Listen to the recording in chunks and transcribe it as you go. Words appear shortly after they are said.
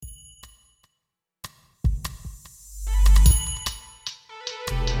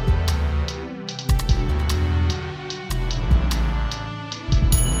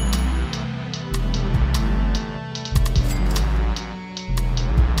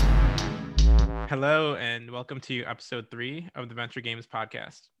Hello, and welcome to episode 3 of the Venture Games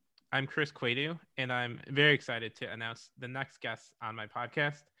podcast. I'm Chris Quadu, and I'm very excited to announce the next guests on my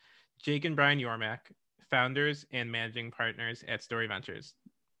podcast, Jake and Brian Yormack, founders and managing partners at Story Ventures.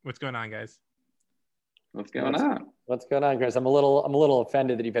 What's going on, guys? What's going on? What's going on, Chris? I'm a little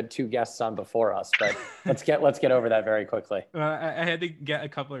offended that you've had two guests on before us, but let's get over that very quickly. Well, I had to get a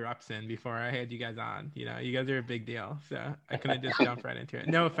couple of reps in before I had you guys on. You know, you guys are a big deal, so I couldn't just jump right into it.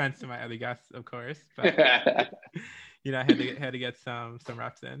 No offense to my other guests, of course, but I had to get some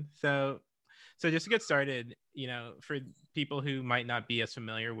reps in. So just to get started, for people who might not be as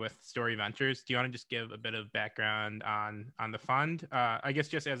familiar with Story Ventures, do you want to just give a bit of background on the fund? I guess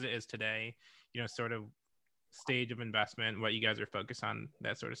just as it is today, sort of stage of investment, what you guys are focused on,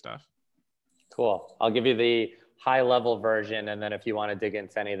 that sort of stuff. Cool. I'll give you the high level version, and then if you want to dig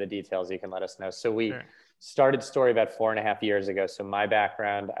into any of the details, you can let us know. So we started Story about 4.5 years ago. So my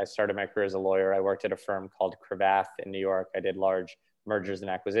background, I started my career as a lawyer. I worked at a firm called Cravath in New York. I did large mergers and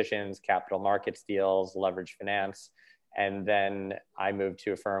acquisitions, capital markets deals, leverage finance. And then I moved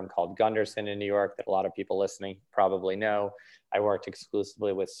to a firm called Gunderson in New York that a lot of people listening probably know. I worked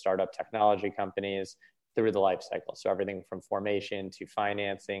exclusively with startup technology companies through the life cycle. So everything from formation to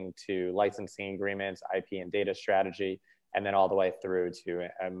financing to licensing agreements, IP and data strategy, and then all the way through to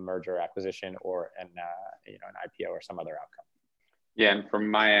a merger acquisition or an IPO or some other outcome. Yeah, and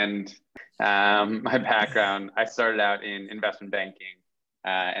from my end, my background, I started out in investment banking,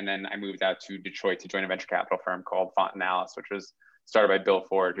 and then I moved out to Detroit to join a venture capital firm called Fontinalis, which was started by Bill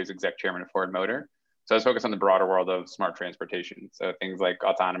Ford, who's exec chairman of Ford Motor. So I was focused on the broader world of smart transportation. So things like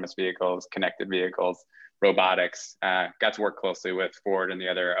autonomous vehicles, connected vehicles, robotics. Got to work closely with Ford and the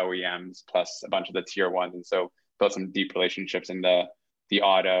other OEMs, plus a bunch of the tier ones. And so built some deep relationships in the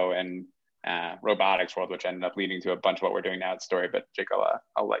auto and robotics world, which ended up leading to a bunch of what we're doing now at Story. But Jake,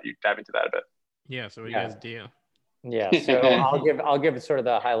 I'll let you dive into that a bit. Yeah, so what do you guys do? Yeah, so I'll give sort of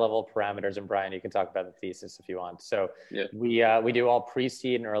the high level parameters, and Brian, you can talk about the thesis if you want. So we do all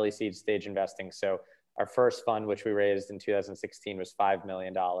pre-seed and early seed stage investing. So our first fund, which we raised in 2016, was $5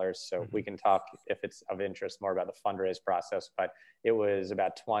 million. So we can talk, if it's of interest, more about the fundraise process, but it was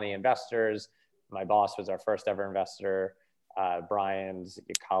about 20 investors. My boss was our first ever investor. Brian's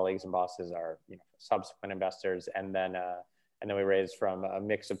colleagues and bosses are subsequent investors. And then we raised from a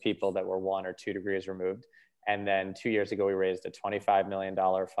mix of people that were 1 or 2 degrees removed. And then 2 years ago, we raised a $25 million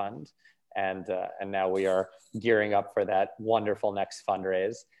fund. And now we are gearing up for that wonderful next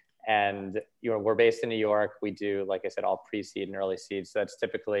fundraise. And we're based in New York. We do, like I said, all pre-seed and early seed. So that's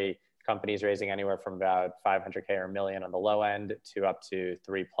typically companies raising anywhere from about 500K or $1 million on the low end to up to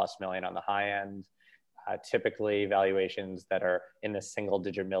 $3+ million on the high end. Typically valuations that are in the single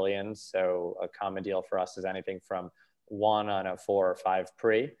digit millions. So a common deal for us is anything from 1 on a 4 or 5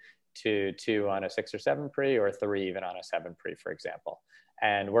 pre to 2 on a 6 or 7 pre, or 3 even on a 7 pre, for example.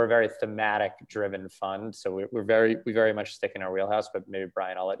 And we're a very thematic driven fund. So we very much stick in our wheelhouse, but maybe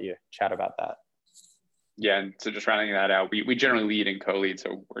Brian, I'll let you chat about that. Yeah, and so just rounding that out, we generally lead and co-lead.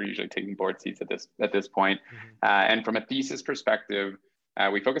 So we're usually taking board seats at this point. And from a thesis perspective,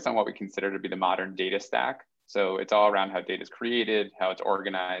 we focus on what we consider to be the modern data stack. So it's all around how data is created, how it's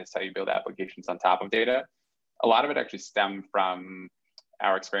organized, how you build applications on top of data. A lot of it actually stemmed from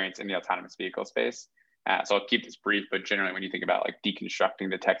our experience in the autonomous vehicle space. So I'll keep this brief, but generally when you think about like deconstructing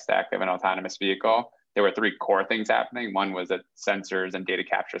the tech stack of an autonomous vehicle, there were 3 core things happening. One was that sensors and data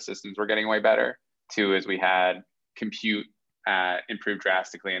capture systems were getting way better. 2 is we had compute improved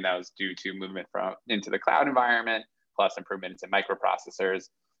drastically, and that was due to movement into the cloud environment, plus improvements in microprocessors.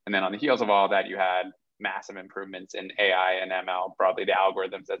 And then on the heels of all that, you had massive improvements in AI and ML, broadly the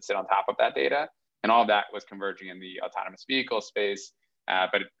algorithms that sit on top of that data. And all of that was converging in the autonomous vehicle space.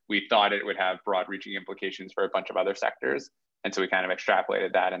 But we thought it would have broad reaching implications for a bunch of other sectors. And so we kind of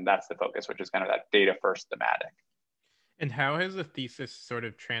extrapolated that, and that's the focus, which is kind of that data first thematic. And how has the thesis sort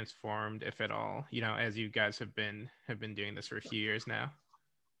of transformed, if at all, as you guys have been doing this for a few years now?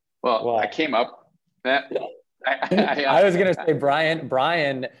 Well, I came up I was going to say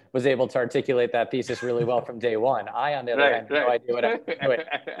Brian was able to articulate that thesis really well from day one. I, on the other hand, no idea what I'm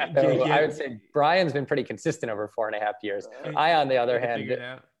doing. So I would say Brian's been pretty consistent over 4.5 years. I, on the other hand,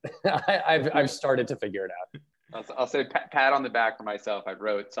 I've started to figure it out. I'll say pat on the back for myself. I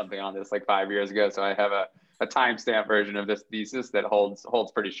wrote something on this like 5 years ago, so I have a timestamp version of this thesis that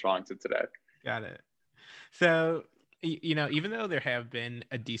holds pretty strong to today. Got it. So even though there have been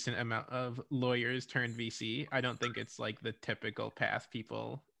a decent amount of lawyers turned VC, I don't think it's like the typical path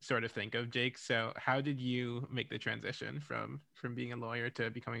people sort of think of, Jake. So how did you make the transition from being a lawyer to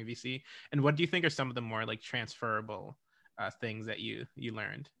becoming a VC? And what do you think are some of the more like transferable things that you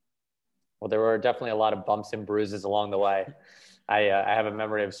learned? Well, there were definitely a lot of bumps and bruises along the way. I have a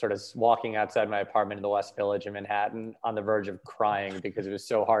memory of sort of walking outside my apartment in the West Village in Manhattan on the verge of crying because it was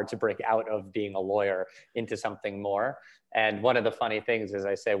so hard to break out of being a lawyer into something more. And one of the funny things is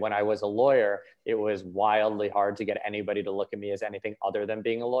I say, when I was a lawyer, it was wildly hard to get anybody to look at me as anything other than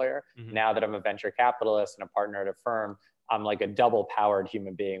being a lawyer. Mm-hmm. Now that I'm a venture capitalist and a partner at a firm, I'm like a double powered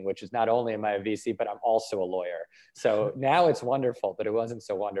human being, which is not only am I a VC, but I'm also a lawyer. So now it's wonderful, but it wasn't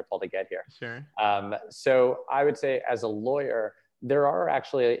so wonderful to get here. Sure. So I would say as a lawyer, there are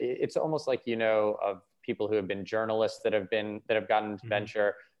actually, it's almost like, of people who have been journalists that have gotten into mm-hmm.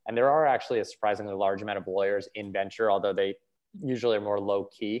 venture. And there are actually a surprisingly large amount of lawyers in venture, although they usually are more low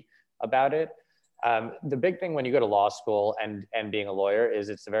key about it. The big thing when you go to law school and being a lawyer is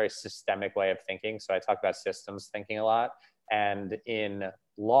it's a very systemic way of thinking. So I talk about systems thinking a lot. And in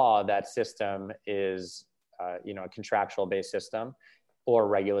law, that system is, a contractual based system or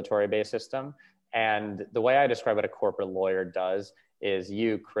regulatory based system. And the way I describe what a corporate lawyer does is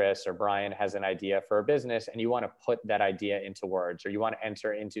you, Chris, or Brian has an idea for a business and you want to put that idea into words, or you want to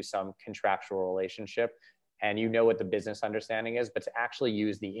enter into some contractual relationship and you know what the business understanding is, but to actually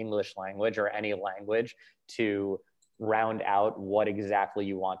use the English language or any language to round out what exactly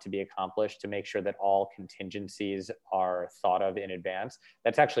you want to be accomplished, to make sure that all contingencies are thought of in advance.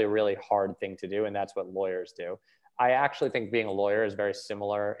 That's actually a really hard thing to do, and that's what lawyers do. I actually think being a lawyer is very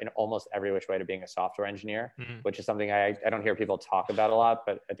similar in almost every which way to being a software engineer, mm-hmm. which is something I don't hear people talk about a lot,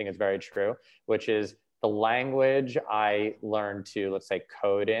 but I think it's very true, which is the language I learned to, let's say,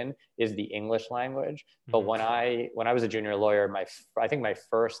 code in is the English language. Mm-hmm. But when I was a junior lawyer, I think my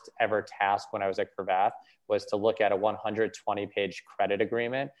first ever task when I was at Cravath was to look at a 120-page credit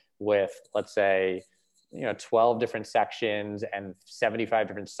agreement with, let's say, 12 different sections and 75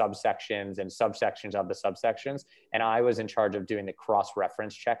 different subsections and subsections of the subsections. And I was in charge of doing the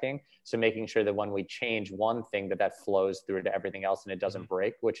cross-reference checking. So making sure that when we change one thing, that flows through to everything else and it doesn't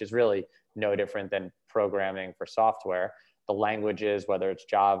break, which is really no different than programming for software. The languages, whether it's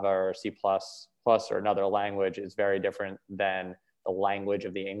Java or C++ or another language, is very different than the language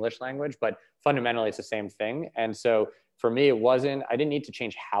of the English language, but fundamentally it's the same thing. And so for me, I didn't need to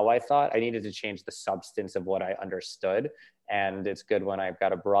change how I thought. I needed to change the substance of what I understood. And it's good when I've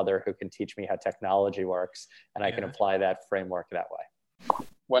got a brother who can teach me how technology works and I can apply that framework that way.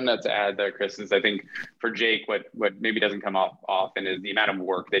 One note to add there, Chris, is I think for Jake, what maybe doesn't come up often is the amount of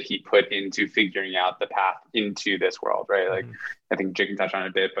work that he put into figuring out the path into this world, right? Like, I think Jake can touch on it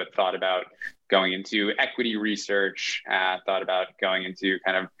a bit, but thought about going into equity research, thought about going into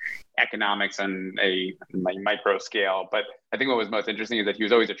kind of economics on a micro scale. But I think what was most interesting is that he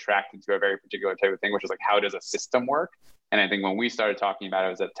was always attracted to a very particular type of thing, which is like, how does a system work? And I think when we started talking about it,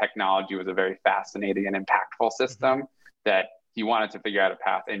 was that technology was a very fascinating and impactful system that he wanted to figure out a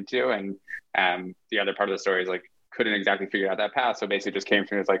path into. And the other part of the story is like, couldn't exactly figure out that path. So basically just came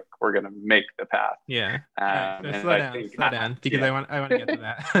to me, it's like, we're going to make the path. Yeah. So slow down, because I want to get to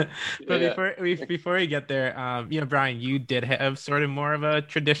that. But before we get there, Brian, you did have sort of more of a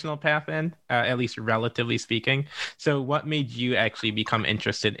traditional path in, at least relatively speaking. So what made you actually become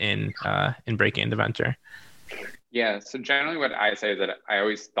interested in breaking into venture? Yeah. So generally what I say is that I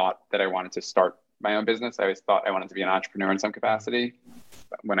always thought that I wanted to start my own business. I always thought I wanted to be an entrepreneur in some capacity.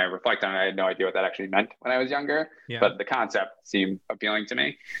 When I reflect on it, I had no idea what that actually meant when I was younger, but the concept seemed appealing to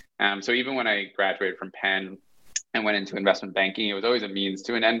me. So even when I graduated from Penn and went into investment banking, it was always a means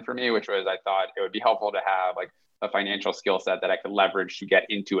to an end for me, which was, I thought it would be helpful to have like a financial skill set that I could leverage to get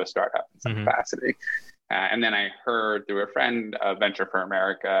into a startup in some capacity. And then I heard through a friend of Venture for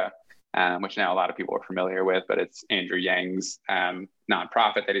America, which now a lot of people are familiar with, but it's Andrew Yang's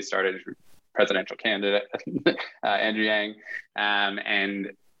nonprofit that he started, presidential candidate, Andrew Yang.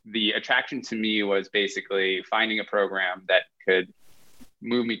 And the attraction to me was basically finding a program that could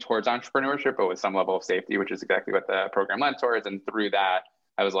move me towards entrepreneurship, but with some level of safety, which is exactly what the program led towards. And through that,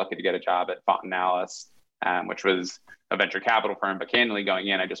 I was lucky to get a job at Fontinalis, which was a venture capital firm, but candidly going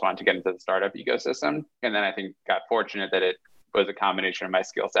in, I just wanted to get into the startup ecosystem. And then I think got fortunate that it was a combination of my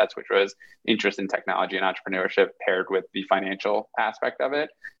skill sets, which was interest in technology and entrepreneurship paired with the financial aspect of it.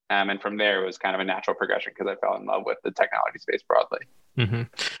 And from there, it was kind of a natural progression because I fell in love with the technology space broadly. Mm-hmm.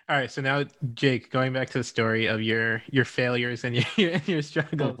 All right. So now, Jake, going back to the story of your failures and your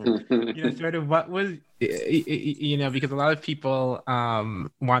struggles, sort of what was, because a lot of people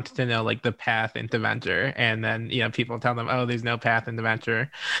wanted to know like the path into venture, and then, people tell them, oh, there's no path into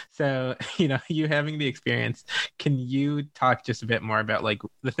venture. So, you having the experience, can you talk just a bit more about like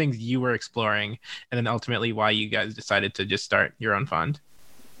the things you were exploring and then ultimately why you guys decided to just start your own fund?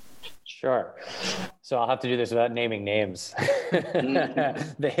 Sure. So I'll have to do this without naming names.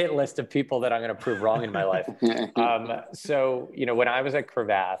 The hit list of people that I'm going to prove wrong in my life. So, when I was at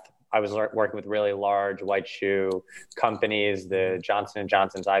Cravath, I was working with really large white shoe companies, the Johnson &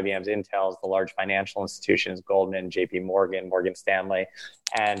 Johnson's, IBM's, Intel's, the large financial institutions, Goldman, JP Morgan, Morgan Stanley.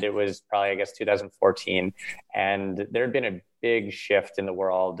 And it was probably, I guess, 2014. And there had been a big shift in the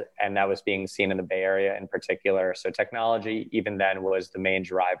world, and that was being seen in the Bay Area in particular. So technology, even then, was the main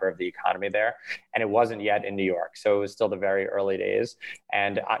driver of the economy there. And it wasn't yet in New York. So it was still the very early days.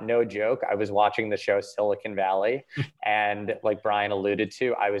 And no joke, I was watching the show Silicon Valley. And like Brian alluded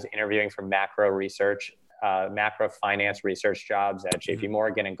to, I was interviewing for macro finance research jobs at JP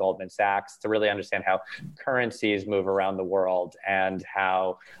Morgan and Goldman Sachs to really understand how currencies move around the world and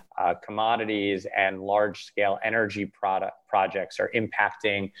how commodities and large-scale energy projects are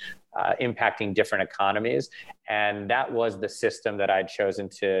impacting different economies. And that was the system that I'd chosen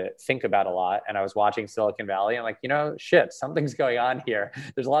to think about a lot. And I was watching Silicon Valley. I'm like, shit, something's going on here.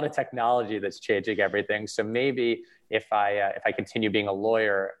 There's a lot of technology that's changing everything. So maybe if I continue being a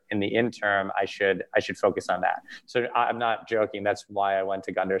lawyer in the interim, I should focus on that. So I'm not joking. That's why I went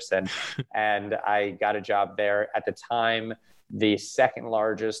to Gunderson, and I got a job there at the time. The second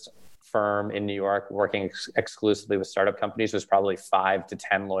largest firm in New York working exclusively with startup companies was probably 5 to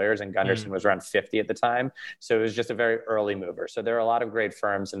 10 lawyers, and Gunderson was around 50 at the time. So it was just a very early mover. So there are a lot of great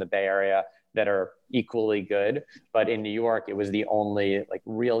firms in the Bay Area that are equally good, but in New York, it was the only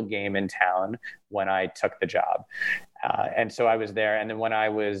real game in town when I took the job. And so I was there. And then when I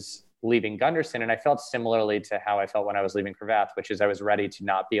was leaving Gunderson, and I felt similarly to how I felt when I was leaving Cravath, which is I was ready to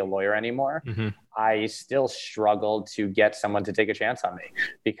not be a lawyer anymore. I still struggled to get someone to take a chance on me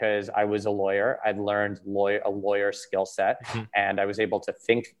because I was a lawyer. I'd learned a lawyer skill set, and I was able to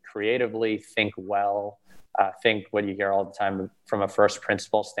think creatively, think well, think what you hear all the time from a first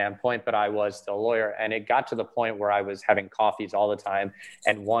principle standpoint, but I was still a lawyer. And it got to the point where I was having coffees all the time.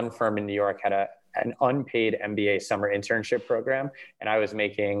 And one firm in New York had an unpaid MBA summer internship program, and I was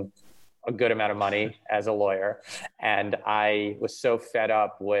making a good amount of money as a lawyer. And I was so fed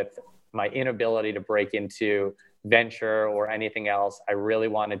up with my inability to break into venture or anything else. I really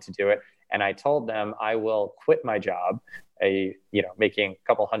wanted to do it. And I told them, I will quit my job, making a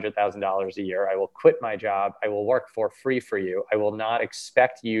couple $100,000 a year. I will quit my job. I will work for free for you. I will not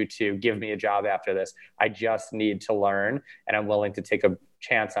expect you to give me a job after this. I just need to learn, and I'm willing to take a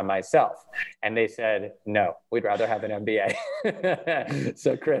chance on myself. And they said, no, we'd rather have an MBA.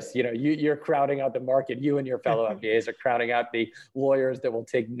 So Chris, you're crowding out the market. You and your fellow MBAs are crowding out the lawyers that will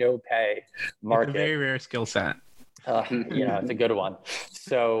take no pay market. It's a very rare skill set. It's a good one.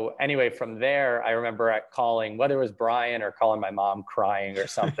 So anyway, from there, I remember calling, whether it was Brian or calling my mom crying or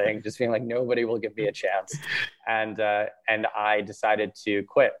something, just being like, nobody will give me a chance. And I decided to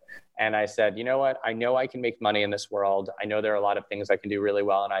quit. And I said, you know what? I know I can make money in this world. I know there are a lot of things I can do really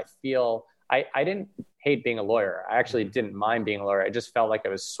well. And I feel I didn't hate being a lawyer. I actually didn't mind being a lawyer. I just felt like I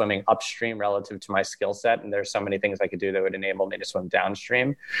was swimming upstream relative to my skill set. And there's so many things I could do that would enable me to swim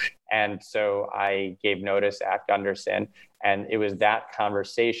downstream. And so I gave notice at Gunderson. And it was that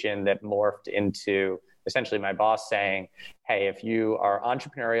conversation that morphed into essentially my boss saying, hey, if you are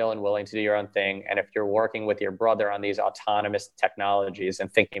entrepreneurial and willing to do your own thing, and if you're working with your brother on these autonomous technologies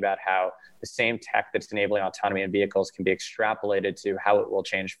and thinking about how the same tech that's enabling autonomy in vehicles can be extrapolated to how it will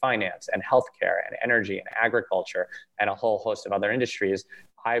change finance and healthcare and energy and agriculture and a whole host of other industries,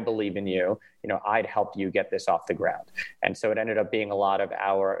 I believe in you. I'd help you get this off the ground. And so it ended up being a lot of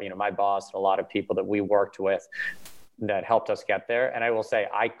my boss and a lot of people that we worked with that helped us get there. And I will say,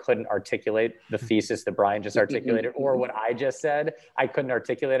 I couldn't articulate the thesis that Brian just articulated or what I just said. I couldn't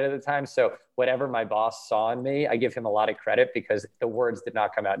articulate it at the time. So whatever my boss saw in me, I give him a lot of credit because the words did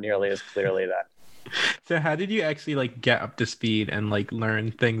not come out nearly as clearly then. So how did you actually get up to speed and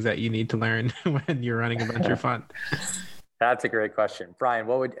learn things that you need to learn when you're running a venture fund? That's a great question. Brian,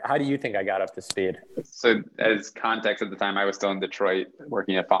 how do you think I got up to speed? So as context, at the time I was still in Detroit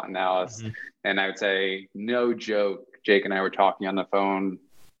working at Fontanellis. And I would say, no joke, Jake and I were talking on the phone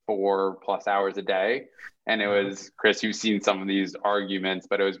 4+ hours a day. And it was, Chris, you've seen some of these arguments,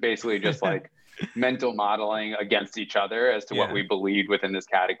 but it was basically just mental modeling against each other as to what we believed within this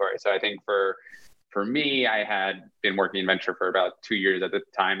category. So I think for me, I had been working in venture for about 2 years at the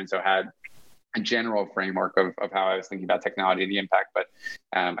time. And so had a general framework of how I was thinking about technology and the impact. But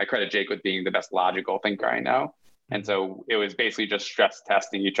I credit Jake with being the best logical thinker I know. And so it was basically just stress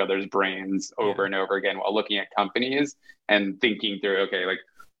testing each other's brains over and over again while looking at companies and thinking through,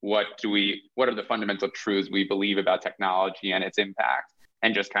 what are the fundamental truths we believe about technology and its impact?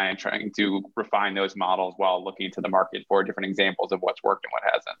 and just kind of trying to refine those models while looking to the market for different examples of what's worked and what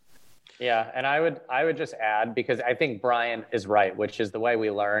hasn't. Yeah, and I would just add, because I think Brian is right, which is the way we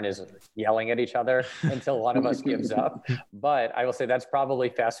learn is yelling at each other until one of us gives up. But I will say that's probably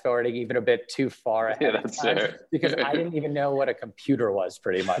fast forwarding even a bit too far ahead of time, because I didn't even know what a computer was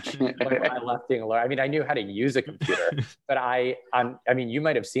pretty much when I left being a lawyer. I mean, I knew how to use a computer, but I mean, you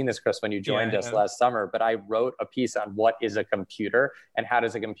might have seen this, Chris, when you joined us last summer, but I wrote a piece on what is a computer and how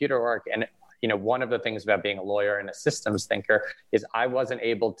does a computer work. And one of the things about being a lawyer and a systems thinker is I wasn't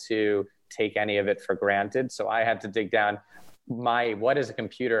able to take any of it for granted. So I had to dig down. My what is a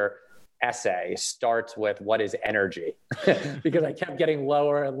computer essay starts with what is energy, because I kept getting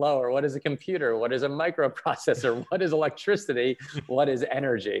lower and lower. What is a computer? What is a microprocessor? What is electricity? What is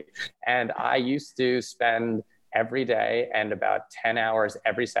energy? And I used to spend every day and about 10 hours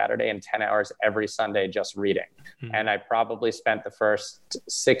every Saturday and 10 hours every Sunday just reading. Mm-hmm. And I probably spent the first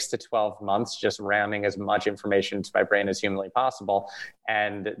 6 to 12 months just ramming as much information into my brain as humanly possible.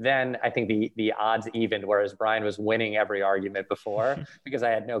 And then I think the odds evened, whereas Brian was winning every argument before because I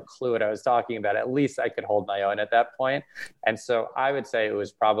had no clue what I was talking about. At least I could hold my own at that point. And so I would say it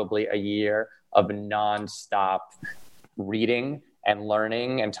was probably a year of nonstop reading and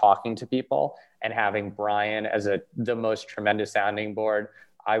learning and talking to people, and having Brian as the most tremendous sounding board.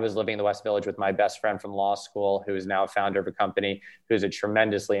 I was living in the West Village with my best friend from law school, who is now a founder of a company, who's a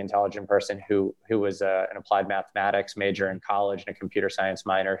tremendously intelligent person who was an applied mathematics major in college and a computer science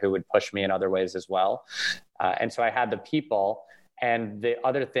minor, who would push me in other ways as well. And so I had the people. And the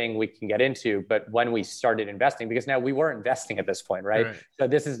other thing we can get into, but when we started investing, because now we were investing at this point, right? So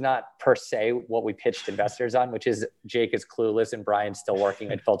this is not per se what we pitched investors on, which is Jake is clueless and Brian's still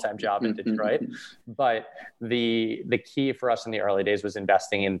working a full-time job in Detroit. But the key for us in the early days was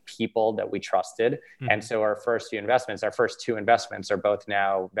investing in people that we trusted. Mm-hmm. And so our first two investments are both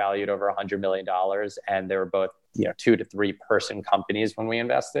now valued over $100 million. And they were both 2 to 3 person companies when we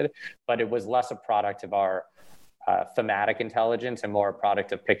invested, but it was less a product of our thematic intelligence and more a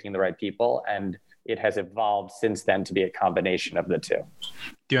product of picking the right people. And it has evolved since then to be a combination of the two.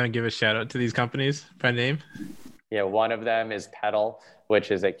 Do you want to give a shout out to these companies by name? Yeah, one of them is Petal,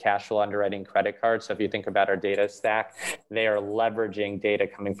 which is a cash flow underwriting credit card. So if you think about our data stack, they are leveraging data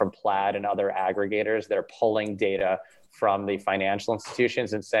coming from Plaid and other aggregators. They're pulling data from the financial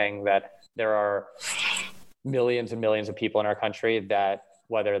institutions and saying that there are millions and millions of people in our country that,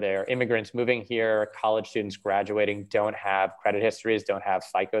 whether they're immigrants moving here, college students graduating, don't have credit histories, don't have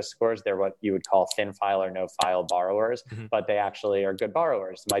FICO scores. They're what you would call thin file or no file borrowers, but they actually are good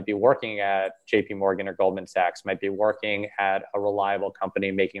borrowers. Might be working at JP Morgan or Goldman Sachs, might be working at a reliable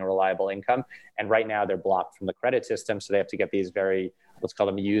company, making a reliable income. And right now they're blocked from the credit system. So they have to get these let's call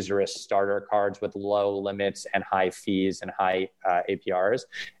them usurious starter cards with low limits and high fees and high APRs.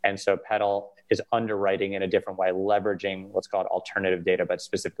 And so Petal is underwriting in a different way, leveraging what's called alternative data, but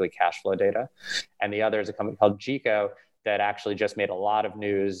specifically cash flow data. And the other is a company called Jico that actually just made a lot of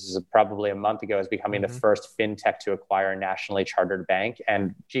news probably a month ago as becoming the first fintech to acquire a nationally chartered bank.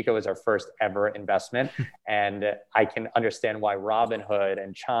 And Jico is our first ever investment. And I can understand why Robinhood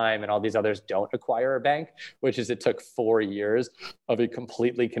and Chime and all these others don't acquire a bank, which is it took 4 years of a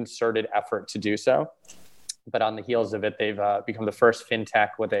completely concerted effort to do so. But on the heels of it, they've become the first fintech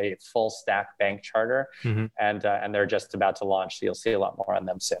with a full stack bank charter, and they're just about to launch. So you'll see a lot more on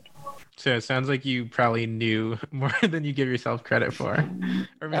them soon. So it sounds like you probably knew more than you give yourself credit for.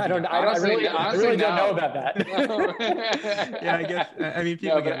 Or maybe I really don't know about that. Yeah, I guess. I mean,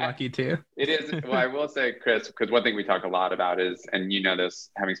 people get lucky too. It is. Well, I will say, Chris, because one thing we talk a lot about is, and you know this,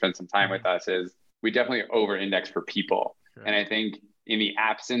 having spent some time with us, is we definitely over-index for people. Sure. And I think in the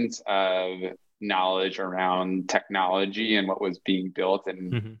absence of knowledge around technology and what was being built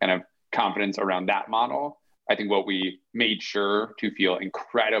and kind of confidence around that model, I think what we made sure to feel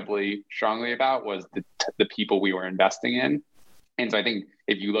incredibly strongly about was the people we were investing in. And so I think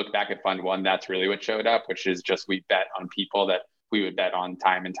if you look back at Fund One, that's really what showed up, which is just we bet on people that we would bet on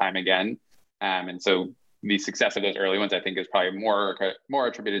time and time again. And so the success of those early ones, I think, is probably more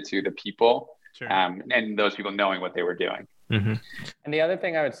attributed to the people, and those people knowing what they were doing. And the other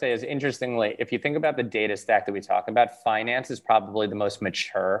thing I would say is, interestingly, if you think about the data stack that we talk about, finance is probably the most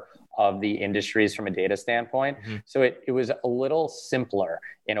mature of the industries from a data standpoint. So it was a little simpler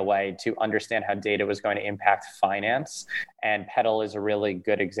in a way to understand how data was going to impact finance. And Petal is a really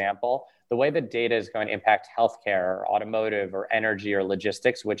good example. The way that data is going to impact healthcare or automotive or energy or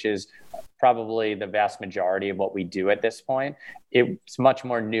logistics, which is probably the vast majority of what we do at this point, it's much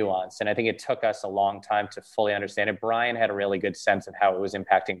more nuanced. And I think it took us a long time to fully understand it. Brian had a really good sense of how it was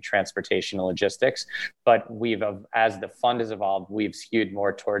impacting transportation and logistics, but as the fund has evolved, we've skewed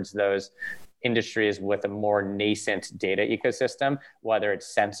more towards those industries with a more nascent data ecosystem, whether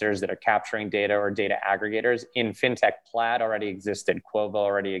it's sensors that are capturing data or data aggregators. In fintech, Plaid already existed, Quovo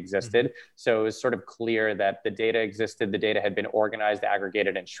already existed. Mm-hmm. So it was sort of clear that the data existed, the data had been organized,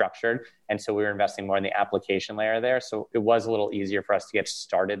 aggregated, and structured. And so we were investing more in the application layer there. So it was a little easier for us to get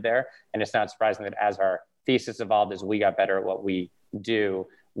started there. And it's not surprising that as our thesis evolved, as we got better at what we do,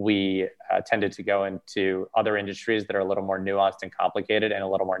 we tended to go into other industries that are a little more nuanced and complicated and a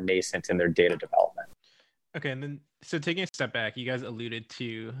little more nascent in their data development. Okay, and then so taking a step back, you guys alluded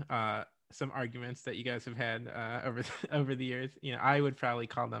to some arguments that you guys have had over the years. You know, I would probably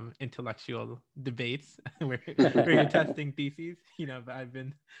call them intellectual debates where you're testing theses. You know, but I've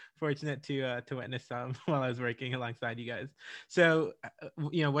been fortunate to witness some while I was working alongside you guys. So,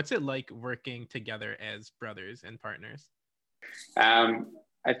 you know, what's it like working together as brothers and partners?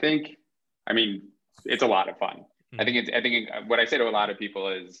 I mean, it's a lot of fun. Mm-hmm. I think what I say to a lot of people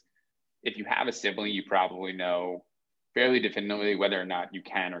is, if you have a sibling, you probably know fairly definitively whether or not you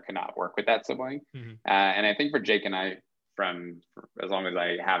can or cannot work with that sibling. Mm-hmm. And I think for Jake and I, for as long as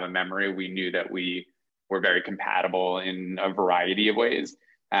I have a memory, we knew that we were very compatible in a variety of ways.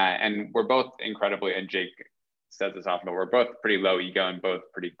 And we're both incredibly, and Jake says this often, but we're both pretty low ego and both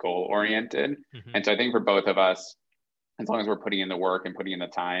pretty goal oriented. Mm-hmm. And so I think for both of us, as long as we're putting in the work and putting in the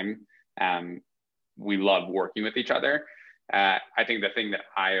time, we love working with each other. I think the thing that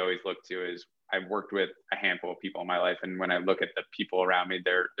I always look to is, I've worked with a handful of people in my life. And when I look at the people around me,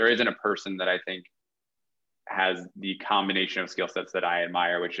 there isn't a person that I think has the combination of skill sets that I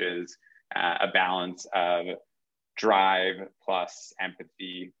admire, which is a balance of drive plus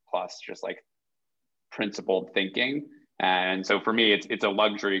empathy plus just like principled thinking. And so for me, it's a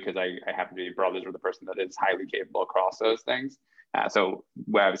luxury because I happen to be brothers with a person that is highly capable across those things. So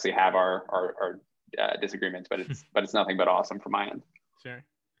we obviously have our disagreements, but it's nothing but awesome from my end. Sure.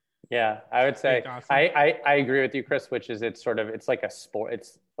 Yeah, I would say awesome. I agree with you, Chris, which is it's like a sport.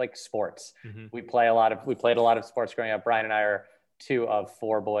 It's like sports. Mm-hmm. We played a lot of sports growing up. Brian and I are 2 of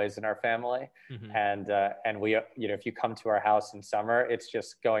 4 boys in our family. Mm-hmm. And we, you know, if you come to our house in summer, it's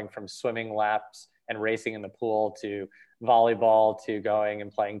just going from swimming laps and racing in the pool to volleyball to going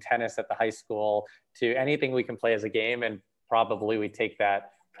and playing tennis at the high school to anything we can play as a game. And probably we take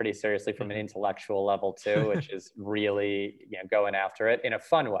that pretty seriously from an intellectual level too, which is really, you know, going after it in a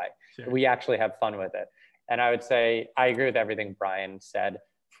fun way. Sure. We actually have fun with it. And I would say, I agree with everything Brian said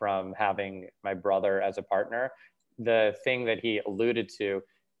from having my brother as a partner. The thing that he alluded to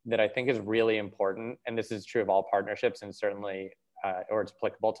that I think is really important, and this is true of all partnerships and certainly, or it's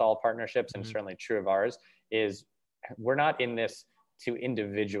applicable to all partnerships and certainly true of ours, is we're not in this to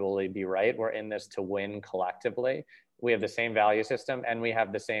individually be right. We're in this to win collectively. We have the same value system and we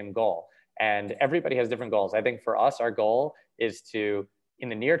have the same goal. And everybody has different goals. I think for us, our goal is to, in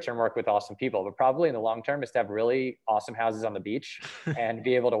the near term, work with awesome people, but probably in the long term is to have really awesome houses on the beach and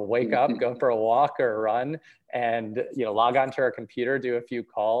be able to wake up, go for a walk or a run, and, you know, log onto our computer, do a few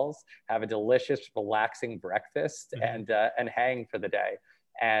calls, have a delicious, relaxing breakfast, and hang for the day.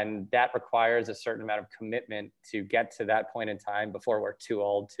 And that requires a certain amount of commitment to get to that point in time before we're too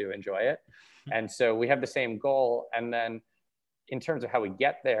old to enjoy it. And so we have the same goal. And then in terms of how we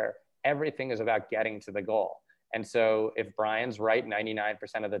get there, everything is about getting to the goal. And so if Brian's right 99%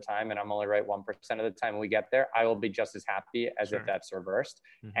 of the time and I'm only right 1% of the time when we get there, I will be just as happy as if that's reversed.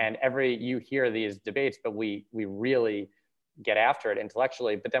 And you hear these debates, but we really get after it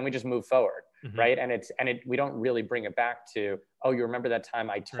intellectually, but then we just move forward, right? And we don't really bring it back to, oh, you remember that time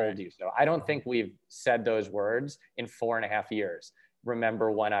I told you so. I don't think we've said those words in 4.5 years.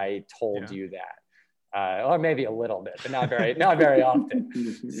 Remember when I told you that? Or maybe a little bit, but not very often.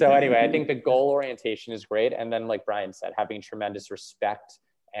 So anyway, I think the goal orientation is great. And then like Brian said, having tremendous respect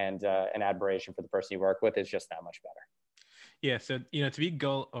and admiration for the person you work with is just that much better. Yeah. So, you know, to be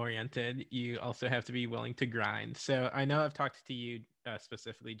goal oriented, you also have to be willing to grind. So I know I've talked to you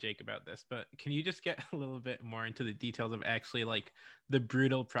specifically, Jake, about this, but can you just get a little bit more into the details of actually like the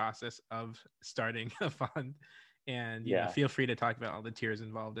brutal process of starting a fund? And you know, feel free to talk about all the tears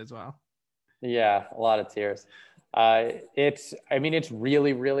involved as well. Yeah, a lot of tears. It's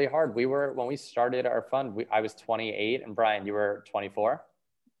really, really hard. When we started our fund, I was 28 and Brian, you were 24.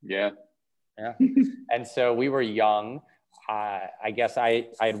 Yeah. And so we were young. I guess I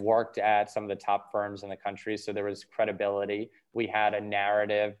had worked at some of the top firms in the country. So there was credibility. We had a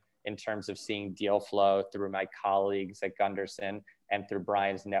narrative in terms of seeing deal flow through my colleagues at Gunderson and through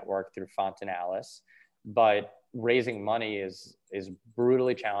Brian's network through Fontinalis. But raising money is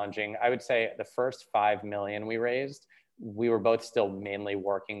brutally challenging. I would say the first 5 million we raised, we were both still mainly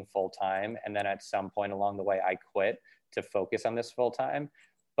working full time. And then at some point along the way, I quit to focus on this full time.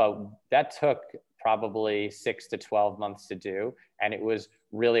 But that took probably 6 to 12 months to do. And it was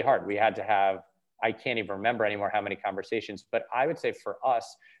really hard. We had to have, I can't even remember anymore how many conversations, but I would say for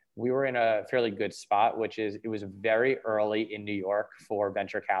us, we were in a fairly good spot, which is it was very early in New York for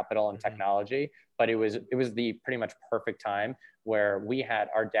venture capital and technology, but it was the pretty much perfect time where we had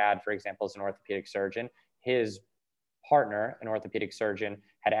our dad, for example, is an orthopedic surgeon. His partner, an orthopedic surgeon,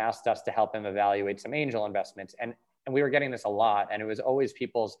 had asked us to help him evaluate some angel investments. And we were getting this a lot. And it was always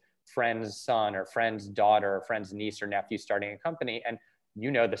people's friend's son or friend's daughter or friend's niece or nephew starting a company. And you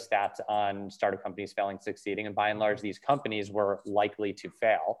know the stats on startup companies failing, succeeding. And by and large, these companies were likely to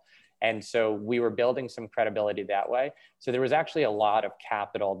fail. And so we were building some credibility that way. So there was actually a lot of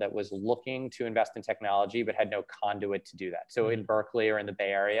capital that was looking to invest in technology, but had no conduit to do that. So in Berkeley or in the Bay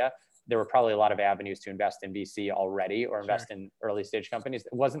Area, there were probably a lot of avenues to invest in VC already or invest in early stage companies.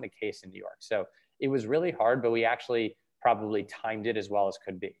 It wasn't the case in New York. So it was really hard, but we actually probably timed it as well as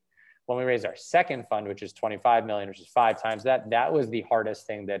could be. When we raised our second fund, which is 25 million, which is 5 times that, that was the hardest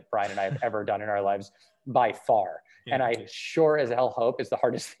thing that Brian and I have ever done in our lives by far. Yeah. And I sure as hell hope it's the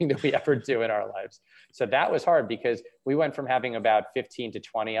hardest thing that we ever do in our lives. So that was hard because we went from having about 15 to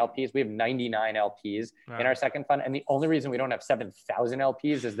 20 LPs. We have 99 LPs in our second fund. And the only reason we don't have 7,000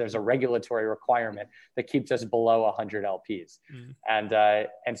 LPs is there's a regulatory requirement that keeps us below 100 LPs.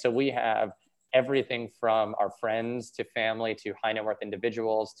 And so we have everything from our friends to family to high net worth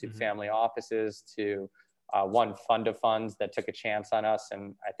individuals to family offices to one fund of funds that took a chance on us.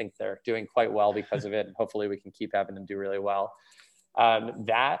 And I think they're doing quite well because of it. And hopefully we can keep having them do really well.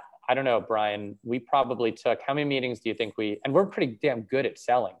 I don't know, Brian, we probably took, how many meetings do you think and we're pretty damn good at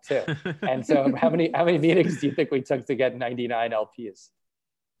selling too. And so how many meetings do you think we took to get 99 LPs?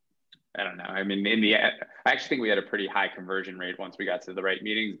 I don't know. I mean, I actually think we had a pretty high conversion rate once we got to the right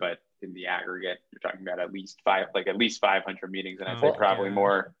meetings, but in the aggregate, you're talking about at least 500 meetings. And I'd say probably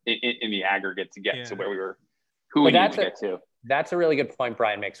more in the aggregate to get to where we were, who we need to get to. That's a really good point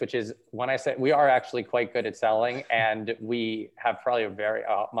Brian makes, which is when I said we are actually quite good at selling and we have probably a very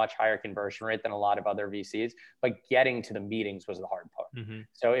much higher conversion rate than a lot of other VCs, but getting to the meetings was the hard part.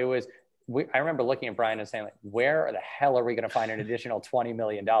 So it was, I remember looking at Brian and saying, like, where the hell are we going to find an additional $20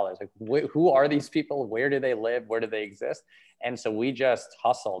 million? Like, who are these people? Where do they live? Where do they exist? And so we just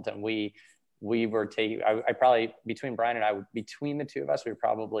hustled and we were taking, I probably, between Brian and I, between the two of us, we were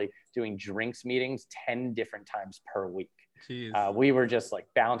probably doing drinks meetings 10 different times per week. We were just like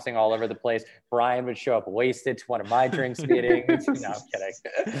bouncing all over the place. Brian would show up wasted to one of my drinks meetings. No,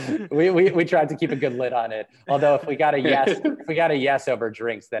 I'm kidding. We tried to keep a good lid on it. Although if we got a yes over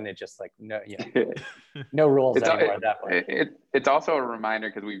drinks, then it just like no rules anymore at that point. It's also a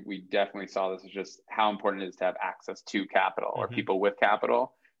reminder because we definitely saw this as just how important it is to have access to capital or people with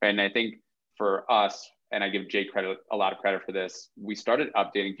capital. And I think for us, and I give Jake a lot of credit for this, we started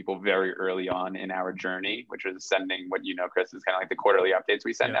updating people very early on in our journey, which was sending what Chris, is kind of like the quarterly updates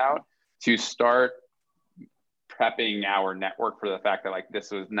we send out to start prepping our network for the fact that like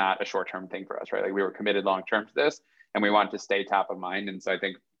this was not a short-term thing for us, right? Like we were committed long-term to this and we wanted to stay top of mind. And so I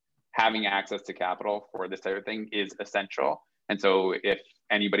think having access to capital for this type of thing is essential. And so if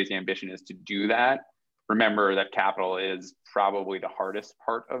anybody's ambition is to do that, remember that capital is probably the hardest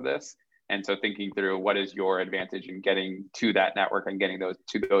part of this. And so thinking through what is your advantage in getting to that network and getting those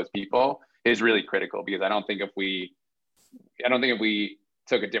to those people is really critical, because I don't think if we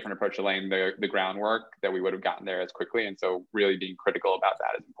took a different approach to laying the groundwork that we would have gotten there as quickly. And so really being critical about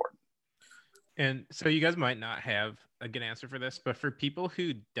that is important. And so you guys might not have a good answer for this, but for people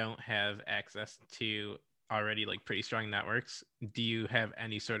who don't have access to already like pretty strong networks, do you have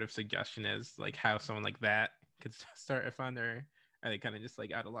any sort of suggestion as like how someone like that could start a fund, or are they kind of just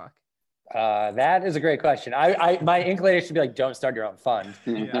like out of luck? That is a great question. My inclination should be like, don't start your own fund.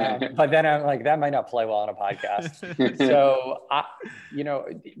 But then I'm like, that might not play well on a podcast. So,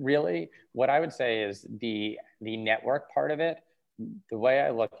 really what I would say is the network part of it, the way I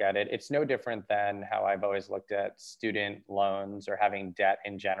look at it, it's no different than how I've always looked at student loans or having debt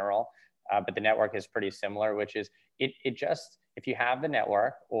in general. But the network is pretty similar, which is it just, if you have the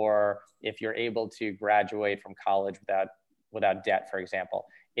network, or if you're able to graduate from college without debt, for example,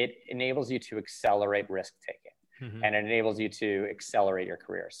 it enables you to accelerate risk taking and it enables you to accelerate your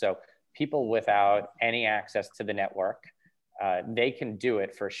career. So people without any access to the network, they can do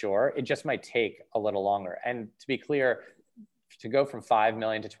it for sure. It just might take a little longer. And to be clear, to go from 5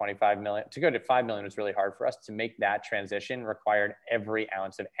 million to 25 million, to go to 5 million was really hard for us. To make that transition required every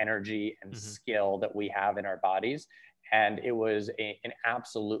ounce of energy and skill that we have in our bodies. And it was an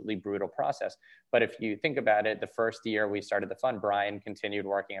absolutely brutal process. But if you think about it, the first year we started the fund, Brian continued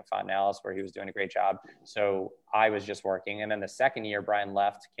working at Fontanelles, where he was doing a great job. So I was just working. And then the second year, Brian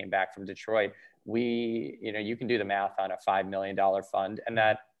left, came back from Detroit. You can do the math on a $5 million fund. And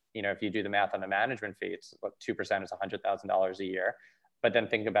that, if you do the math on the management fee, it's what 2% is $100,000 a year. But then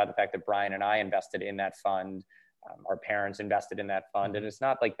think about the fact that Brian and I invested in that fund. Our parents invested in that fund. And it's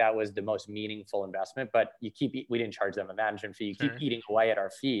not like that was the most meaningful investment, but we didn't charge them a management fee. You keep eating away at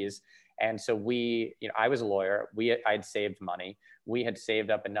our fees. And so I was a lawyer. I'd saved money. We had saved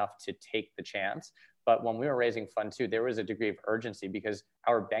up enough to take the chance. But when we were raising fund 2, there was a degree of urgency because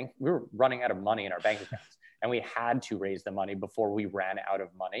we were running out of money in our bank accounts, and we had to raise the money before we ran out of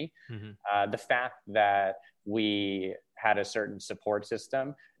money. The fact that we had a certain support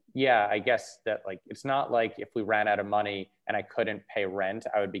system, I guess that it's not like if we ran out of money and I couldn't pay rent,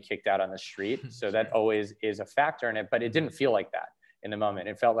 I would be kicked out on the street. So that always is a factor in it, but it didn't feel like that in the moment.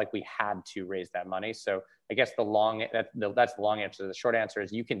 It felt like we had to raise that money. So I guess that's the long answer. The short answer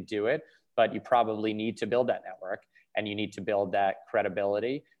is you can do it, but you probably need to build that network and you need to build that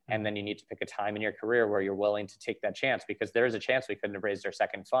credibility. And then you need to pick a time in your career where you're willing to take that chance, because there is a chance we couldn't have raised our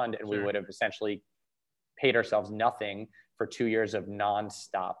second fund and we would have essentially paid ourselves nothing for 2 years of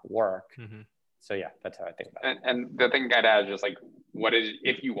nonstop work. So that's how I think about it. And the thing I'd add is just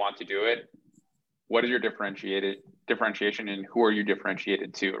if you want to do it, what is your differentiation and who are you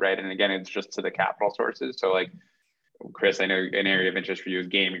differentiated to, right? And again, it's just to the capital sources. So Chris, I know an area of interest for you is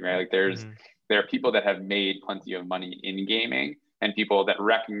gaming, right? There are people that have made plenty of money in gaming and people that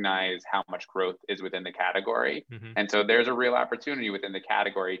recognize how much growth is within the category. And so there's a real opportunity within the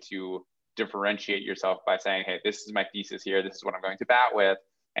category to differentiate yourself by saying, hey, this is my thesis here. This is what I'm going to bat with.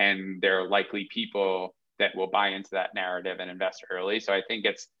 And there are likely people that will buy into that narrative and invest early. So I think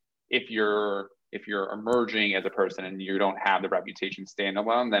if you're emerging as a person and you don't have the reputation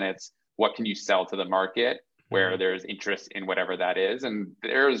standalone, then it's what can you sell to the market where there's interest in whatever that is. And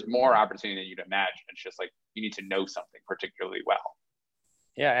there's more opportunity than you'd imagine. It's just you need to know something particularly well.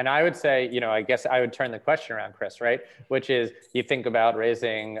 Yeah. And I would say, I guess I would turn the question around, Chris, right? Which is you think about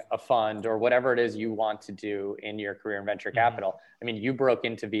raising a fund or whatever it is you want to do in your career in venture capital. I mean, you broke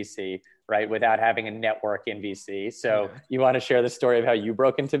into VC, right? Without having a network in VC. So you want to share the story of how you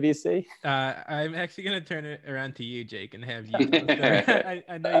broke into VC? I'm actually going to turn it around to you, Jake, and have you tell the story.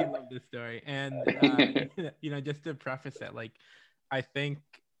 I know you love this story. And, just to preface it, I think,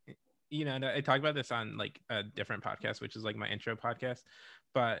 I talk about this on a different podcast, which is my intro podcast.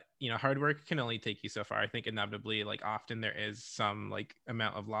 But, hard work can only take you so far. I think inevitably, often there is some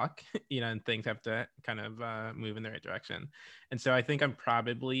amount of luck, and things have to kind of move in the right direction. And so I think I'm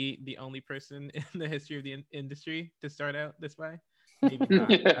probably the only person in the history of the industry to start out this way. Maybe not.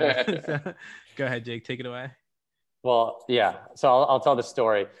 So, go ahead, Jake, take it away. Well, yeah. So I'll tell the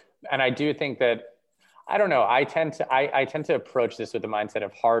story. And I do think that, I don't know, I tend to approach this with the mindset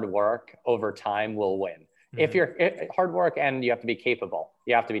of hard work over time will win. If you're hard work and you have to be capable,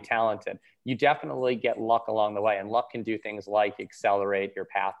 you have to be talented, you definitely get luck along the way. And luck can do things like accelerate your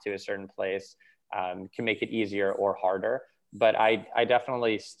path to a certain place, can make it easier or harder. But I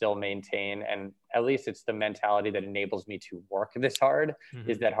definitely still maintain, and at least it's the mentality that enables me to work this hard,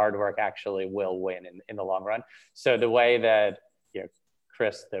 is that hard work actually will win in the long run. So the way that,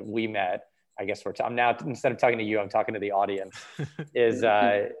 Chris, that we met, I guess I'm now, instead of talking to you, I'm talking to the audience, is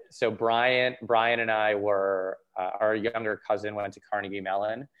so Brian and I were, our younger cousin went to Carnegie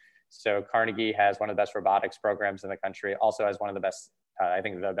Mellon. So Carnegie has one of the best robotics programs in the country, also has one of the best, I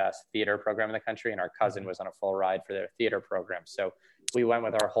think the best theater program in the country. And our cousin was on a full ride for their theater program. So we went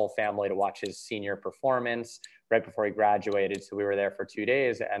with our whole family to watch his senior performance right before he graduated. So we were there for 2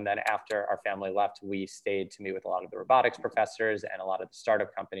 days. And then after our family left, we stayed to meet with a lot of the robotics professors and a lot of the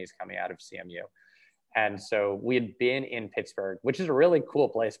startup companies coming out of CMU. And so we had been in Pittsburgh, which is a really cool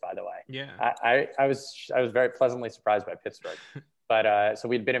place, by the way. Yeah. I was very pleasantly surprised by Pittsburgh. But so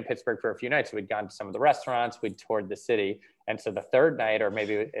we'd been in Pittsburgh for a few nights. So we'd gone to some of the restaurants, we'd toured the city. And so the third night, or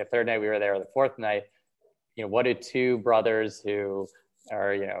maybe a third night we were there, or the fourth night, what did two brothers who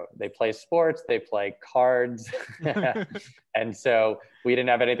are, they play sports, they play cards. And so we didn't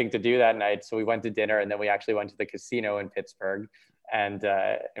have anything to do that night. So we went to dinner, and then we actually went to the casino in Pittsburgh, and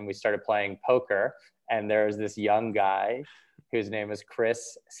we started playing poker. And there was this young guy whose name was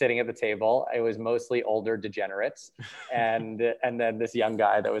Chris sitting at the table. It was mostly older degenerates. And then this young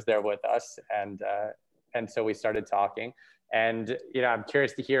guy that was there with us. And so we started talking. And, I'm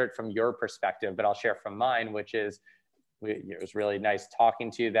curious to hear it from your perspective, but I'll share from mine, which is It was really nice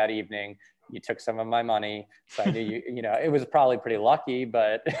talking to you that evening. You took some of my money, so I knew it was probably pretty lucky,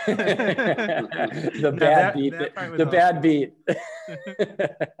 but the bad beat.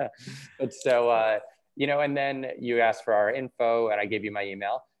 But so, and then you asked for our info and I gave you my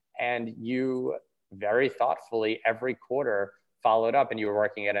email, and you very thoughtfully every quarter followed up, and you were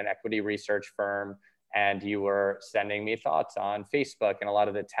working at an equity research firm, and you were sending me thoughts on Facebook and a lot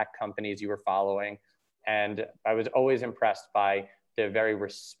of the tech companies you were following. And I was always impressed by the very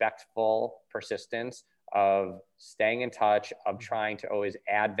respectful persistence of staying in touch, of trying to always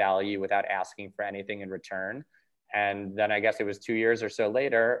add value without asking for anything in return. And then I guess it was 2 years or so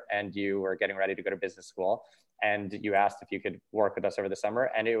later, and you were getting ready to go to business school, and you asked if you could work with us over the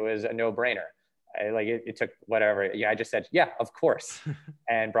summer, and it was a no-brainer. It took whatever. Yeah, I just said, yeah, of course.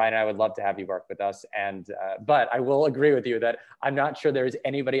 And Brian and I would love to have you work with us. And but I will agree with you that I'm not sure there's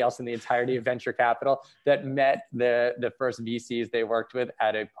anybody else in the entirety of venture capital that met the first VCs they worked with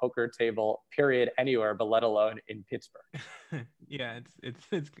at a poker table, period, anywhere, but let alone in Pittsburgh. Yeah,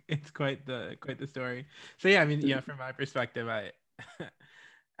 it's quite the story. So yeah, I mean, yeah, from my perspective, I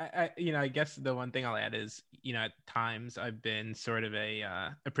guess the one thing I'll add is, at times I've been sort of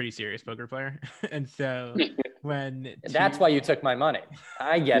a pretty serious poker player. And so that's why you took my money.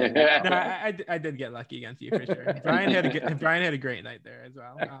 I get it now. No, I did get lucky against you for sure. Brian had a great night there as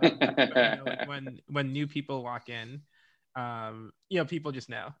well. But, when new people walk in, people just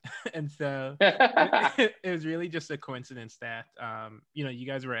know. And so it was really just a coincidence that, you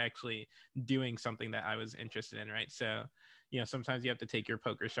guys were actually doing something that I was interested in, right? So, sometimes you have to take your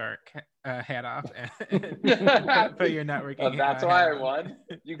poker shark hat off and put your networking. That's why I won.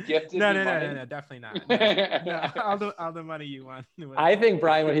 You gifted me money? No, definitely not. No, all the money you won. I think,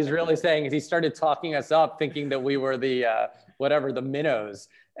 Brian, what he's really saying is he started talking us up, thinking that we were the the minnows,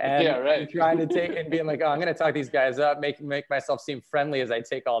 and trying to take and being like, oh, I'm going to talk these guys up, make myself seem friendly as I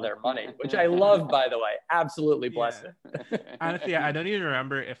take all their money, which I love, by the way. Absolutely bless it. Honestly, I don't even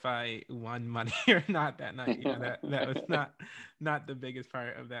remember if I won money or not that night. That was not the biggest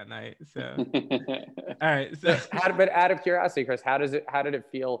part of that night. So, all right. So, but out of curiosity, Chris, how did it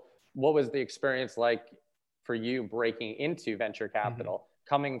feel? What was the experience like for you breaking into venture capital,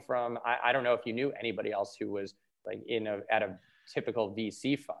 coming from? I don't know if you knew anybody else who was like at a typical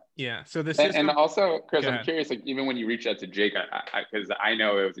VC fund. Yeah. So this and also, Chris, I'm curious, like, even when you reached out to Jake, because I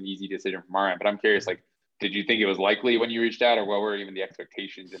know it was an easy decision from our end, but I'm curious, like, did you think it was likely when you reached out, or what were even the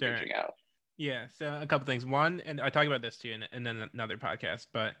expectations in reaching out? Yeah. So a couple things. One, and I talk about this too, and then another podcast,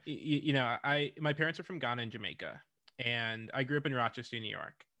 but my parents are from Ghana and Jamaica, and I grew up in Rochester, New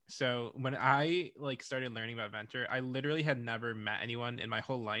York. So when I started learning about venture, I literally had never met anyone in my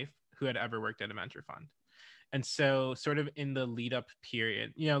whole life who had ever worked at a venture fund. And so sort of in the lead up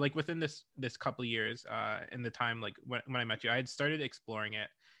period, within this couple of years, in the time, when I met you, I had started exploring it,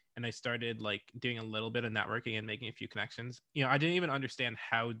 and I started doing a little bit of networking and making a few connections. I didn't even understand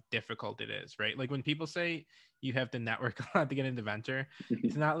how difficult it is, right? Like when people say you have to network a lot to get into venture,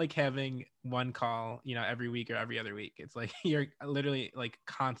 it's not like having one call, every week or every other week. It's like you're literally